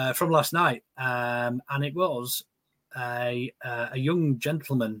last night, and it was a young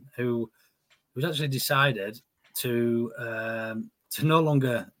gentleman who was actually decided to no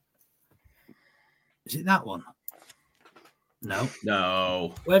longer. Is it that one? No.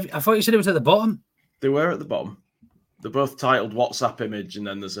 I thought you said it was at the bottom. They were at the bottom. They're both titled WhatsApp image, and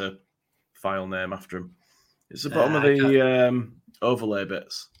then there's a file name after them. It's the bottom of the overlay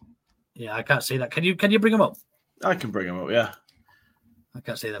bits. Yeah, I can't see that. Can you bring them up? I can bring them up, yeah. I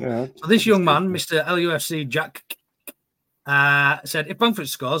can't see them. Yeah, so this young man, Mr. LUFC Jack, said, if Bamford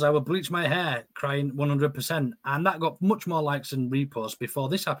scores, I will bleach my hair, crying 100%. And that got much more likes and reposts before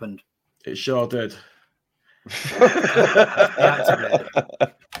this happened. It sure did.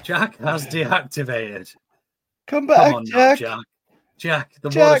 Jack has deactivated. Come back, on, Jack. Jack, the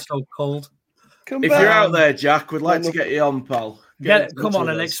water's so cold. If you're out there, Jack, we'd like to get you on, pal. Come on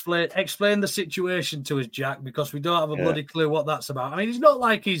and explain the situation to us, Jack, because we don't have a bloody clue what that's about. I mean, it's not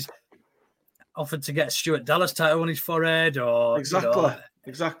like he's offered to get Stuart Dallas tattoo on his forehead or exactly.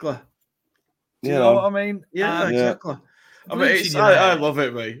 Do you know what I mean? Yeah, exactly. I mean, I love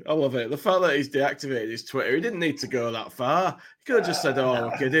it, mate. I love it. The fact that he's deactivated his Twitter, he didn't need to go that far. He could have just said,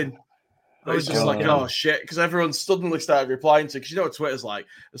 we're kidding. But it's just oh, shit, because everyone suddenly started replying to, because you know what Twitter's like.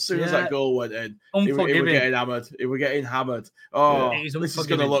 As soon as that goal went in, he were getting hammered. He were getting hammered. Oh, this is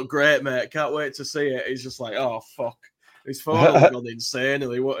going to look great, mate. Can't wait to see it. He's just like, oh, fuck. His phone has gone insane,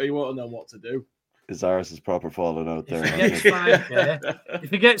 and he won't know what to do. His arse is proper falling out there.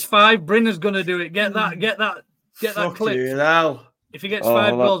 If he gets 5, Brinner's going to do it. Get that clip. If he gets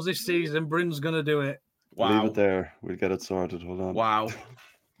 5 goals this season, Bryn's going to do it. Wow. Leave it there. We'll get it sorted. Hold on. Wow.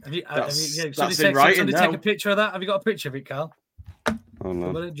 Somebody take a picture of that? Have you got a picture of it, Carl? Oh,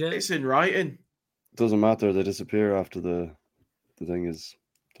 no. It's in writing. Doesn't matter. They disappear after the thing is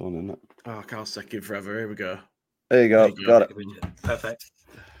Done, isn't it? Oh, Carl's taking forever. Here we go. There you go. Got it. Perfect.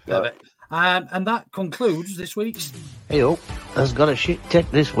 And that concludes this week's. Hey, oh, has got a shit tick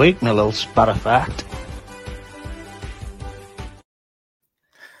this week, my little sparrow fact.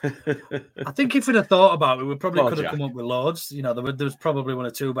 I think if we'd have thought about it, we probably could have come up with loads. There was probably one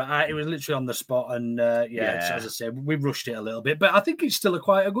or two, but it was literally on the spot. And as I said, we rushed it a little bit. But I think it's still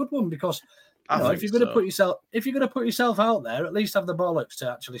quite a good one because if you're going to put yourself out there, at least have the bollocks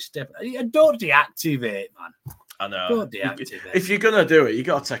to actually step. Don't deactivate, man. I know. Don't deactivate. If you're going to do it, you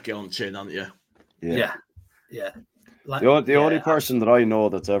got to take it on chin, haven't you? Yeah. Like, the only person that I know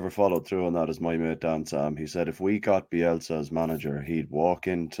that's ever followed through on that is my mate Dan Sam. He said if we got Bielsa as manager, he'd walk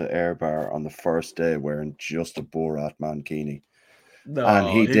into Air Bar on the first day wearing just a Borat mankini. No, and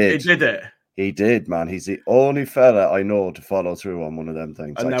he did. He did it. He did, man. He's the only fella I know to follow through on one of them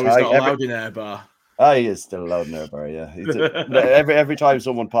things. And now he's not allowed in Air Bar. He is still allowed in Air Bar, yeah. Every time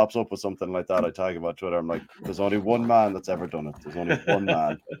someone pops up with something like that, I tag him on Twitter. I'm like, there's only one man that's ever done it. There's only one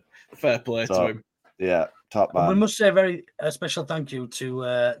man. Fair play to him. Yeah, top man. We must say a special thank you to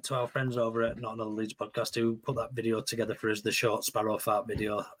our friends over at Not Another Leeds Podcast who put that video together for us, the short Sparrow Fart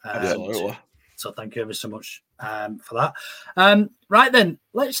video. Absolutely. So thank you ever so much for that. Right then,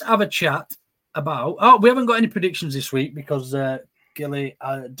 let's have a chat about... Oh, we haven't got any predictions this week because Gilly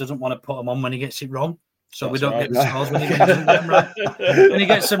doesn't want to put them on when he gets it wrong. So we don't get the scores when he gets them right. When he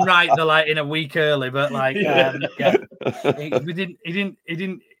gets them right, they're like in a week early. But like, he didn't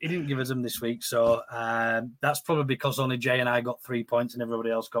give us them this week. So that's probably because only Jay and I got 3 points and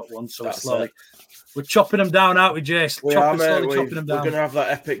everybody else got one. So we're chopping them down, aren't we, Jay? We're going to have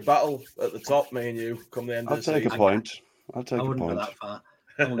that epic battle at the top, me and you, come the end of the season. I'll take a point. Go that far.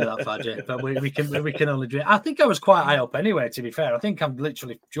 I won't go that far, Jay. But we can only drink. I think I was quite high up anyway, to be fair. I think I'm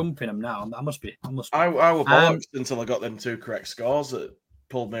literally jumping them now. I must be. I was bollocks until I got them 2 correct scores that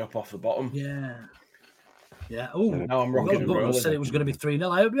pulled me up off the bottom. Yeah. Oh, now I'm rocking and rolling. Said it was going to be 3-0.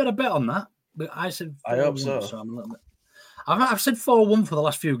 I hope you had a bet on that. But I said 4-1, I hope so. I'm a little bit... I've said 4-1 for the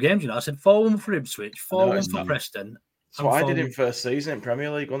last few games, I said 4-1 for Ipswich, 4-1 for Preston. That's what I did in first season in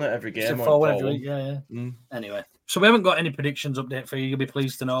Premier League, wasn't it? Every game. 4-1 every week, yeah. Anyway. So we haven't got any predictions update for you. You'll be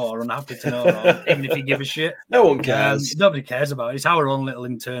pleased to know or unhappy to know, or even if you give a shit. No one cares. Nobody cares about it. It's our own little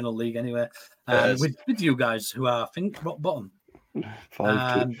internal league anyway. With you guys who are, I think, rock bottom.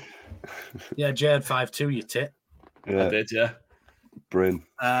 5-2. Yeah, Jay had 5-2, you tit. Yeah. I did, yeah. Bryn.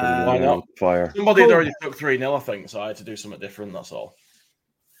 Why not? Fire. Somebody had already took 3-0, I think, so I had to do something different, that's all.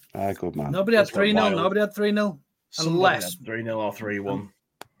 Good man. Nobody had 3-0. Nobody had 3-0. Unless 3-0 or 3-1.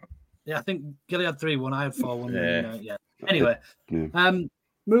 Yeah, I think Gilly had 3-1. I had 4-1. Yeah. Anyway,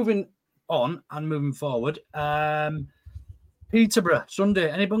 moving on and moving forward. Peterborough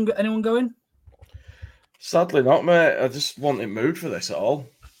Sunday. Anyone going? Sadly not, mate. I just wasn't in mood for this at all.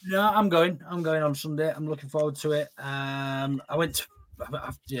 Yeah, I'm going on Sunday. I'm looking forward to it. I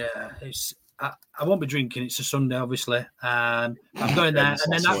won't be drinking. It's a Sunday, obviously. I'm going there,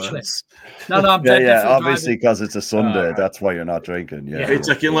 and then actually, I'm obviously because it's a Sunday. That's why you're not drinking. Yeah, you're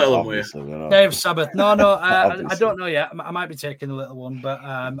taking little one with Dave Sabbath. No, I don't know yet. I might be taking a little one, but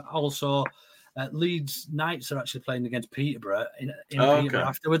also Leeds Knights are actually playing against Peterborough in Peterborough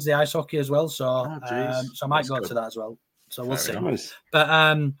afterwards. The ice hockey as well. So, I might go to that as well. So we'll see. Nice.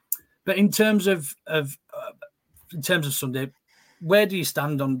 But in terms of Sunday, where do you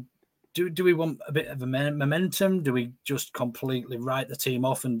stand on? Do we want a bit of a momentum? Do we just completely write the team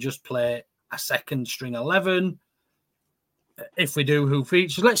off and just play a second string 11? If we do, who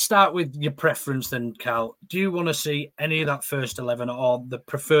features? Let's start with your preference then, Cal. Do you want to see any of that first 11 or the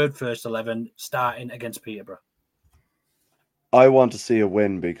preferred first 11 starting against Peterborough? I want to see a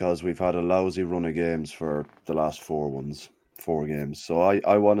win because we've had a lousy run of games for the last 4 games. So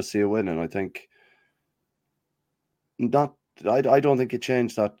I want to see a win, and I think not. I don't think it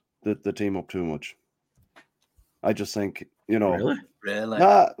changed the team up too much. I just think, Really?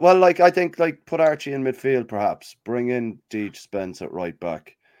 I think put Archie in midfield, perhaps bring in Deej Spence at right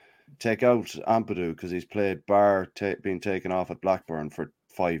back, take out Ampadu because he's played being taken off at Blackburn for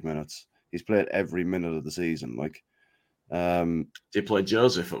 5 minutes. He's played every minute of the season. Do you play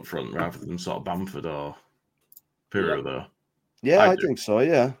Joseph up front rather than sort of Bamford or Pirro though? Yeah, I think so.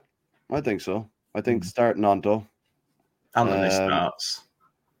 Yeah, I think so. I think starting Anto. Anthony starts.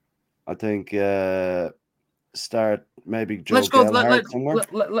 I think start maybe Joe. Let's go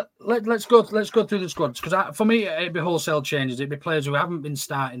through the squads because for me it'd be wholesale changes. It'd be players who haven't been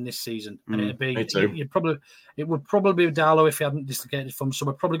starting this season, and it'd be it would probably be Darlow if he hadn't dislocated from. So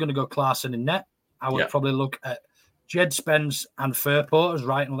we're probably going to go Clarkson in net. I would probably look at Jed Spence and Firpo as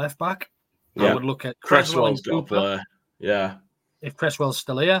right and left back. I would look at Cresswell's got to play. Yeah. if Cresswell's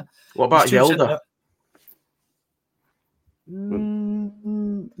still here. What about Yelda?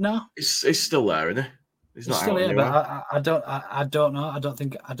 No, he's still there, isn't he? He's not still here, but I don't know. I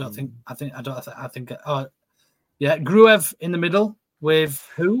think. Yeah, Gruev in the middle with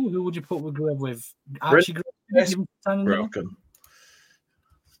who? Who would you put with Gruev with? Archie Gruev. Broken.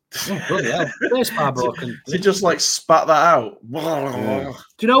 Oh, bloody hell. Face bar broken. He just like spat that out. Do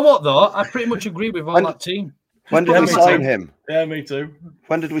you know what though? I pretty much agree with all that team. When did we sign him? Yeah, me too.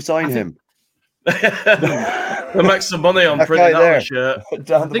 When did we sign him? We'll make some money on printing that shirt. I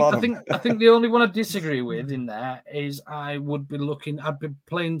think the only one I disagree with in there is I'd be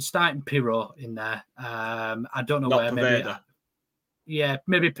playing starting Pirro in there. I don't know where.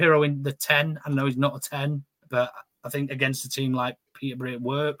 Maybe Pirro in the 10. I know he's not a 10, but I think against a team like Peterborough it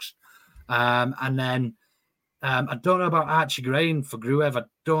works. And then I don't know about Archie Gray for Gruev. I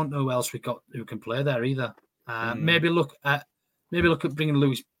don't know who else we got who can play there either. Maybe look at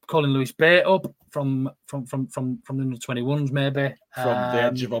bringing calling Lewis Bate up from the under 21s, maybe from the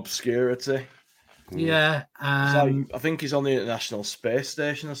edge of obscurity. Yeah, I think he's on the International Space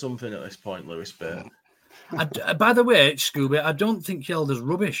Station or something at this point, Lewis Bate. By the way, Scooby, I don't think Yelder's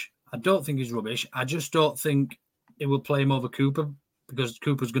rubbish. I don't think he's rubbish. I just don't think it will play him over Cooper because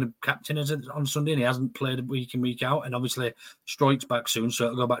Cooper's going to captain us on Sunday and he hasn't played week in, week out. And obviously, Stroik's back soon, so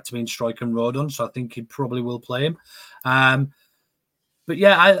it'll go back to being Stroik and Rodon. So I think he probably will play him. But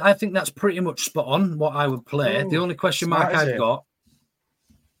yeah, I think that's pretty much spot on what I would play. The only question mark I've got.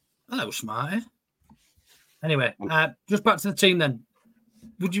 Hello, Smarty. Anyway, just back to the team then.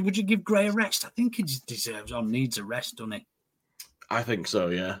 Would you give Gray a rest? I think he deserves or needs a rest, doesn't he? I think so,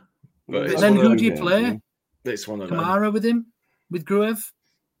 yeah. But then who do you play? It's one of Kamara them. with him? With Gruev?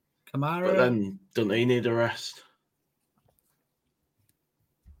 Kamara? But then, doesn't he need a rest?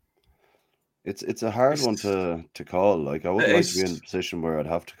 It's a hard one to call. Like, I wouldn't like to be in a position where I'd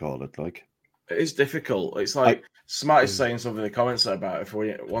have to call it. Like, it is difficult. It's like Smart is saying something in the comments about if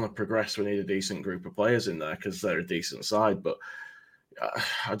we want to progress, we need a decent group of players in there because they're a decent side. But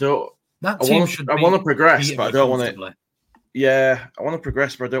I don't. I want to progress, but I don't want it. Yeah, I want to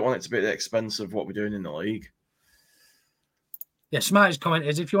progress, but I don't want it to be at the expense of what we're doing in the league. Yeah, Smarty's comment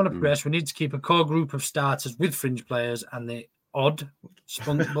is if you want to progress, we need to keep a core group of starters with fringe players and the odd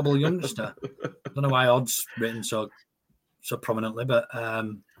spunk bubble youngster. I don't know why odd's written so prominently, but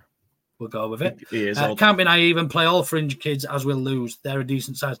we'll go with it. He is can't be naive and play all fringe kids as we'll lose. They're a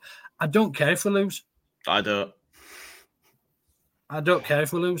decent size. I don't care if we lose. I don't care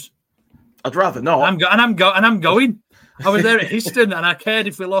if we lose. I'd rather not. I'm going. I was there at Histon and I cared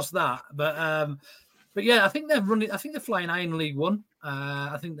if we lost that. But yeah, I think they're running. I think they're flying high in League One.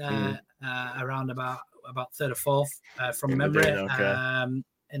 I think they're around about third or fourth from memory in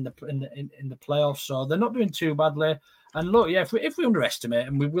the playoffs. So they're not doing too badly. And look, yeah, if we underestimate,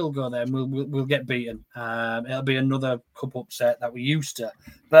 and we will go there, and we'll get beaten. It'll be another cup upset that we used to.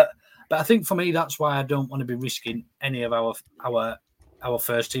 But I think for me, that's why I don't want to be risking any of our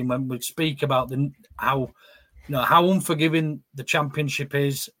first team when we speak about how unforgiving the championship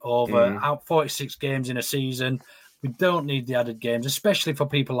is over 46 games in a season. We don't need the added games, especially for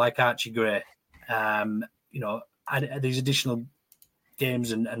people like Archie Gray. These additional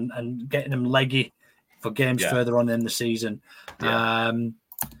games and getting them leggy for games further on in the season. Yeah. I mean,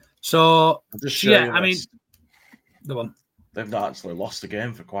 the one. They've not actually lost a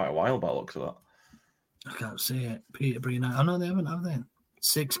game for quite a while by the looks of that. I can't see it. Peterborough United. I know they haven't, have they?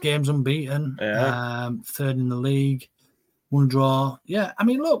 6 games unbeaten. Yeah. Third in the league. 1 draw. Yeah. I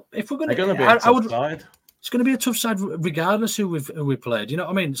mean, look, if we're going to be a tough side. It's going to be a tough side regardless who we played. You know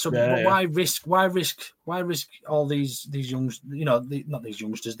what I mean? So why risk all these young, not these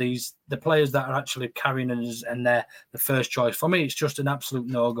youngsters, the players that are actually carrying us and they're the first choice. For me, it's just an absolute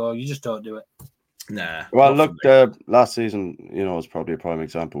no-go. You just don't do it. Nah. Well, look, last season, was probably a prime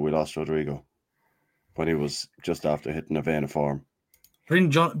example. We lost Rodrigo when he was just after hitting a vein of form.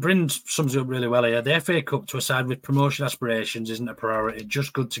 Bryn sums it up really well here. The FA Cup to a side with promotion aspirations isn't a priority.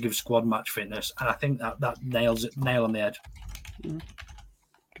 Just good to give squad match fitness, and I think that nails it, nail on the head.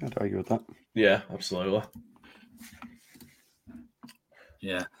 Can't argue with that. Yeah, absolutely.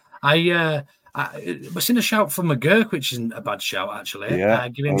 Yeah, I was in a shout for McGurk, which isn't a bad shout actually. Yeah,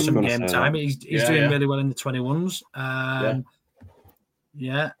 give him some game time. He's doing really well in the 21s.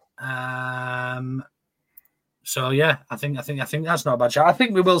 So yeah, I think that's not a bad shot. I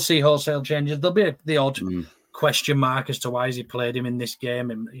think we will see wholesale changes. There'll be the odd question mark as to why has he played him in this game,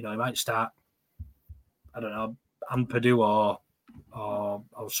 and he might start. I don't know, Ampadu or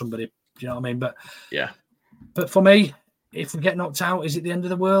somebody. Do you know what I mean? But yeah, but for me, if we get knocked out, is it the end of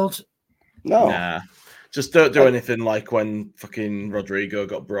the world? No, nah. Just don't do anything like when fucking Rodrigo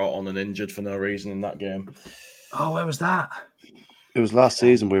got brought on and injured for no reason in that game. Oh, where was that? It was last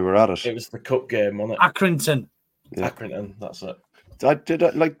season we were at it. It was the cup game, wasn't it? Accrington. Yeah. Accrington, that's it. I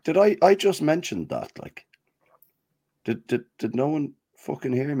just mentioned that? Like, did no one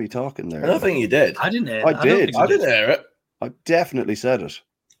fucking hear me talking there? I don't think you did. I didn't hear it. I did. I didn't hear it. I definitely said it.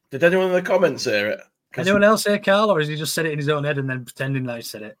 Did anyone in the comments hear it? Anyone else hear Carl, or has he just said it in his own head and then pretending that he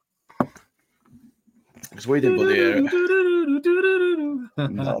said it? Because we didn't bloody hear it.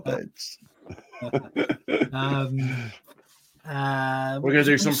 No, babes. We're going to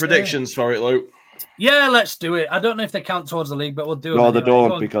do some predictions for it, Luke. Yeah, let's do it. I don't know if they count towards the league, but we'll do it. No, anyway. they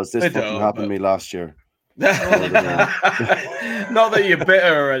don't, because this fucking happened to me last year. Not that you're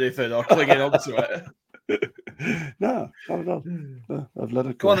bitter or anything or clinging on to it. No, I've let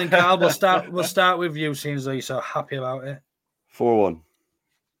it go. Go on then, Carl. We'll start with you, seeing as though you're so happy about it. 4-1.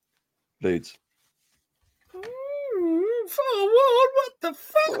 Leeds. 4-1. What the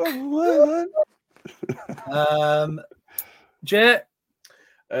fuck? Jay.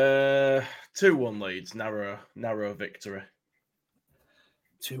 2-1 Leeds. Narrow victory.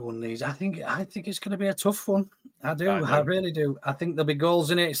 2-1 Leeds. I think it's going to be a tough one. I really do. I think there'll be goals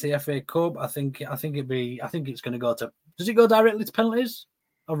in it. It's the FA Cup. I think it's going to go to. Does it go directly to penalties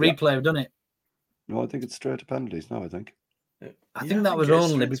or replay? Doesn't it? No, I think it's straight to penalties now. I think that was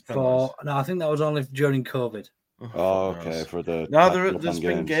only before. No, I think that was only during COVID. Oh, okay. For the there's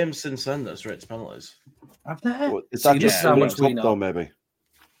been games since then that's straight to penalties. Have there? Is that just the League Cup though? Maybe.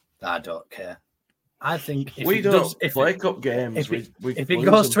 I don't care. I think if we don't play cup games, if it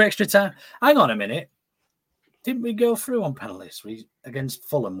goes to extra time, hang on a minute. Didn't we go through on penalties against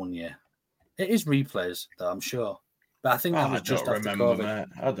Fulham one year? It is replays, though, I'm sure. But I think that was just after COVID. Mate.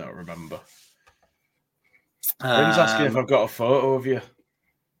 I don't remember. Ben's asking if I've got a photo of you.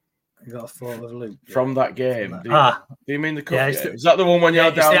 You got a photo of Luke from that game? Do you mean the cup game? Is that the one when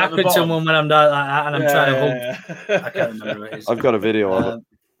you're down at the bottom? One when I'm down and I'm trying to hug. I can't remember what it is. I've got a video of it.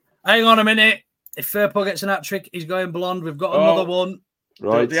 Hang on a minute. If Firpo gets an hat-trick, he's going blonde. We've got another one.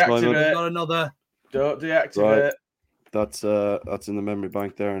 Right, we've got another. Don't deactivate. Right. That's in the memory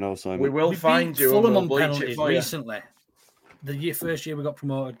bank there now, Simon. We will find you. Fulham on penalties recently. The first year we got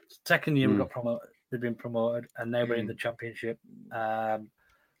promoted. Second year we got promoted. We've been promoted, and now we're in the Championship. But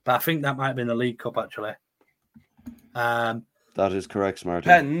I think that might have been the League Cup actually. That is correct, Smarty.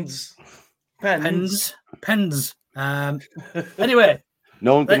 Pens. Anyway.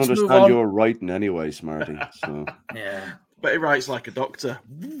 No one can understand your writing anyway, Smarty. So yeah, but he writes like a doctor.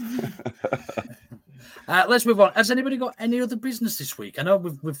 Let's move on. Has anybody got any other business this week? I know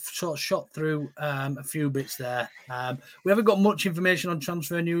we've sort of shot through a few bits there. We haven't got much information on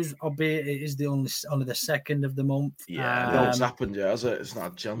transfer news, albeit it is only the 2nd of the month. Yeah, no, it's happened yet, has it? It's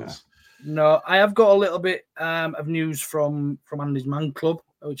not a chance. Yeah. No, I have got a little bit of news from Andy's Man Club,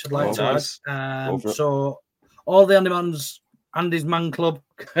 which I'd like to add. So all the Andy's Man Club,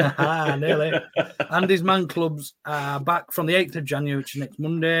 nearly. Andy's Man Clubs are back from the 8th of January, which is next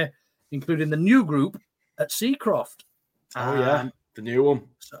Monday, including the new group at Seacroft. The new one.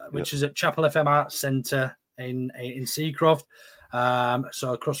 Which is at Chapel FM Arts Centre in Seacroft.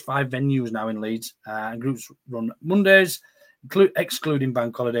 So across 5 venues now in Leeds. And groups run Mondays, excluding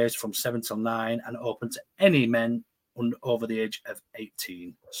bank holidays, from 7 till 9 and open to any men over the age of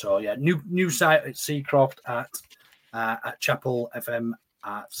 18. So, yeah, new site at Seacroft at Chapel FM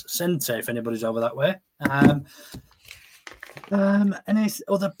Arts Centre, if anybody's over that way. Any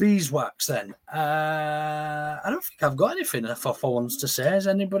other beeswax then? I don't think I've got anything for once to say. Has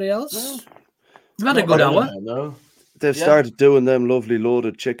anybody else? We've had a good hour. No. They've started doing them lovely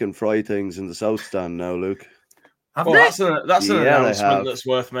loaded chicken fry things in the South Stand now, Luke. That's an announcement that's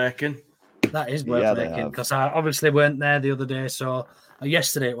worth making. That is worth making, because I obviously weren't there the other day, so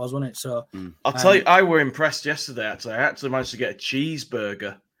yesterday it was, wasn't it? So I'll tell you, I were impressed yesterday. Actually, I actually managed to get a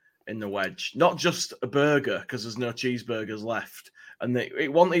cheeseburger in the wedge, not just a burger, because there's no cheeseburgers left, and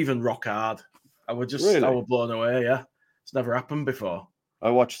it wasn't even rock hard. I was blown away. Yeah, it's never happened before. I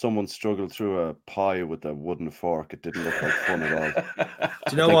watched someone struggle through a pie with a wooden fork. It didn't look like fun at all.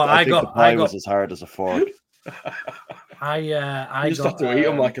 Do you know what? I got? The pie was as hard as a fork. I just have to eat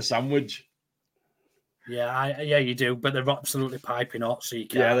them like a sandwich. Yeah, you do, but they're absolutely piping hot, so you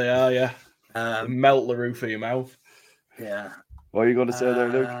can't. Yeah, they are. Yeah, melt the roof of your mouth. Yeah. What are you going to say there,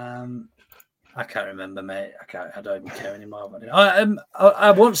 Luke? I can't remember, mate. I don't even care anymore about it.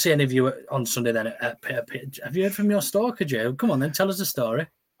 I won't see any of you on Sunday then. Have you heard from your stalker, Joe? Come on, then tell us the story.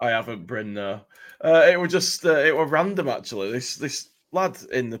 I haven't, Bryn. No. It was just it was random actually. This lad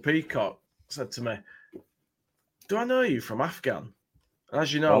in the Peacock said to me, "Do I know you from Afghan?"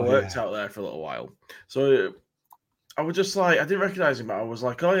 As you know, I worked out there for a little while. So I was just like, I didn't recognize him, but I was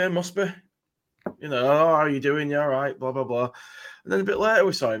like, oh, yeah, must be. You know, oh, how are you doing? Yeah, all right, blah, blah, blah. And then a bit later,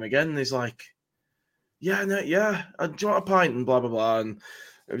 we saw him again, and he's like, yeah, no, yeah, do you want a pint? And blah, blah, blah. And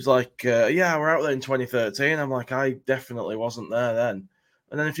it was like, yeah, we're out there in 2013. I'm like, I definitely wasn't there then.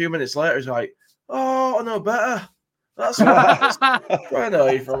 And then a few minutes later, he's like, oh, I know better. That's where I know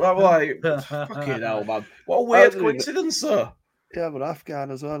you from. I'm like, fucking hell, man. What a weird coincidence, sir. Yeah, but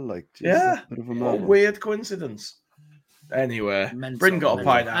Afghan as well, like, geez, yeah, bit of a weird coincidence. Anyway, Bryn got a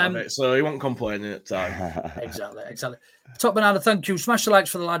pint out of it, so he won't complain at the time. Exactly. Top banana, thank you. Smash the likes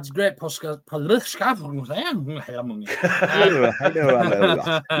for the lads. Great podcast.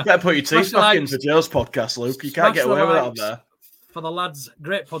 You better put your teeth back into Joe's podcast, Luke. You can't get away with that up there. For the lads,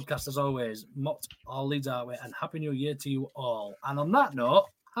 great podcast as always. Mott all leads our way, and Happy New Year to you all. And on that note,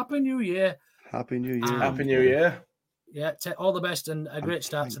 Happy New Year. Happy New Year. Happy New Year. Yeah, take all the best and a great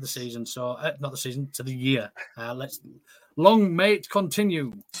start to the season. So, not the season, to the year. Let's long may it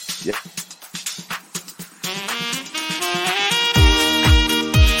continue. Yeah.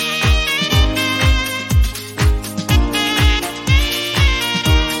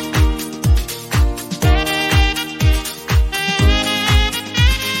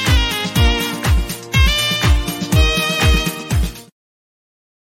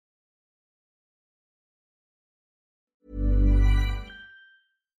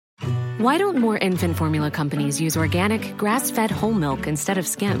 Why don't more infant formula companies use organic, grass-fed whole milk instead of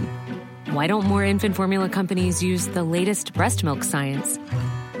skim? Why don't more infant formula companies use the latest breast milk science?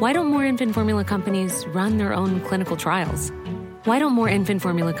 Why don't more infant formula companies run their own clinical trials? Why don't more infant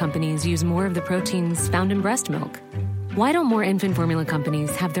formula companies use more of the proteins found in breast milk? Why don't more infant formula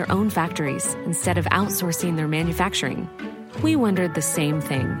companies have their own factories instead of outsourcing their manufacturing? We wondered the same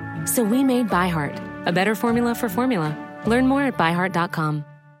thing. So we made ByHeart, a better formula for formula. Learn more at byheart.com.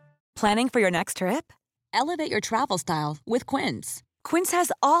 Planning for your next trip? Elevate your travel style with Quince. Quince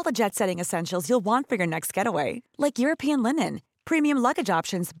has all the jet-setting essentials you'll want for your next getaway, like European linen, premium luggage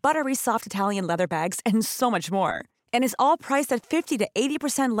options, buttery soft Italian leather bags, and so much more. And is all priced at 50 to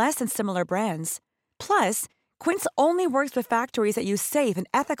 80% less than similar brands. Plus, Quince only works with factories that use safe and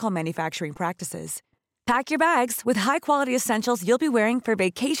ethical manufacturing practices. Pack your bags with high-quality essentials you'll be wearing for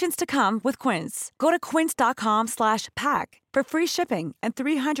vacations to come with Quince. Go to quince.com/pack for free shipping and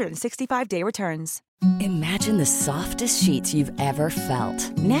 365-day returns. Imagine the softest sheets you've ever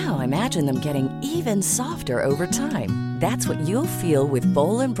felt. Now imagine them getting even softer over time. That's what you'll feel with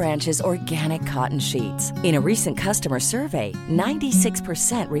Boll & Branch's organic cotton sheets. In a recent customer survey,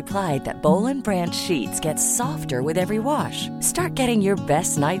 96% replied that Boll & Branch sheets get softer with every wash. Start getting your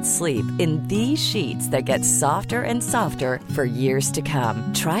best night's sleep in these sheets that get softer and softer for years to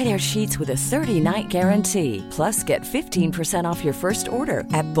come. Try their sheets with a 30-night guarantee. Plus, get 15% off your first order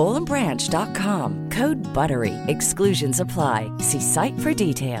at bollandbranch.com. Code BUTTERY. Exclusions apply. See site for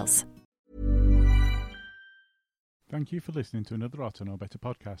details. Thank you for listening to another Ought to Know Better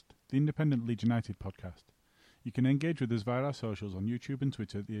podcast, the independent Leeds United podcast. You can engage with us via our socials on YouTube and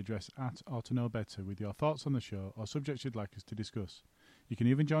Twitter at the address @OughToKnowBetter with your thoughts on the show or subjects you'd like us to discuss. You can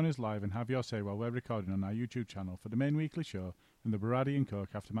even join us live and have your say while we're recording on our YouTube channel for the main weekly show and the Baradi and Coke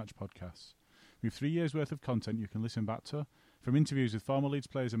After Match podcasts. We've 3 years' worth of content you can listen back to, from interviews with former Leeds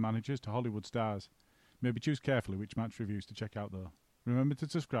players and managers to Hollywood stars. Maybe choose carefully which match reviews to check out though. Remember to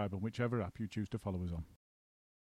subscribe on whichever app you choose to follow us on.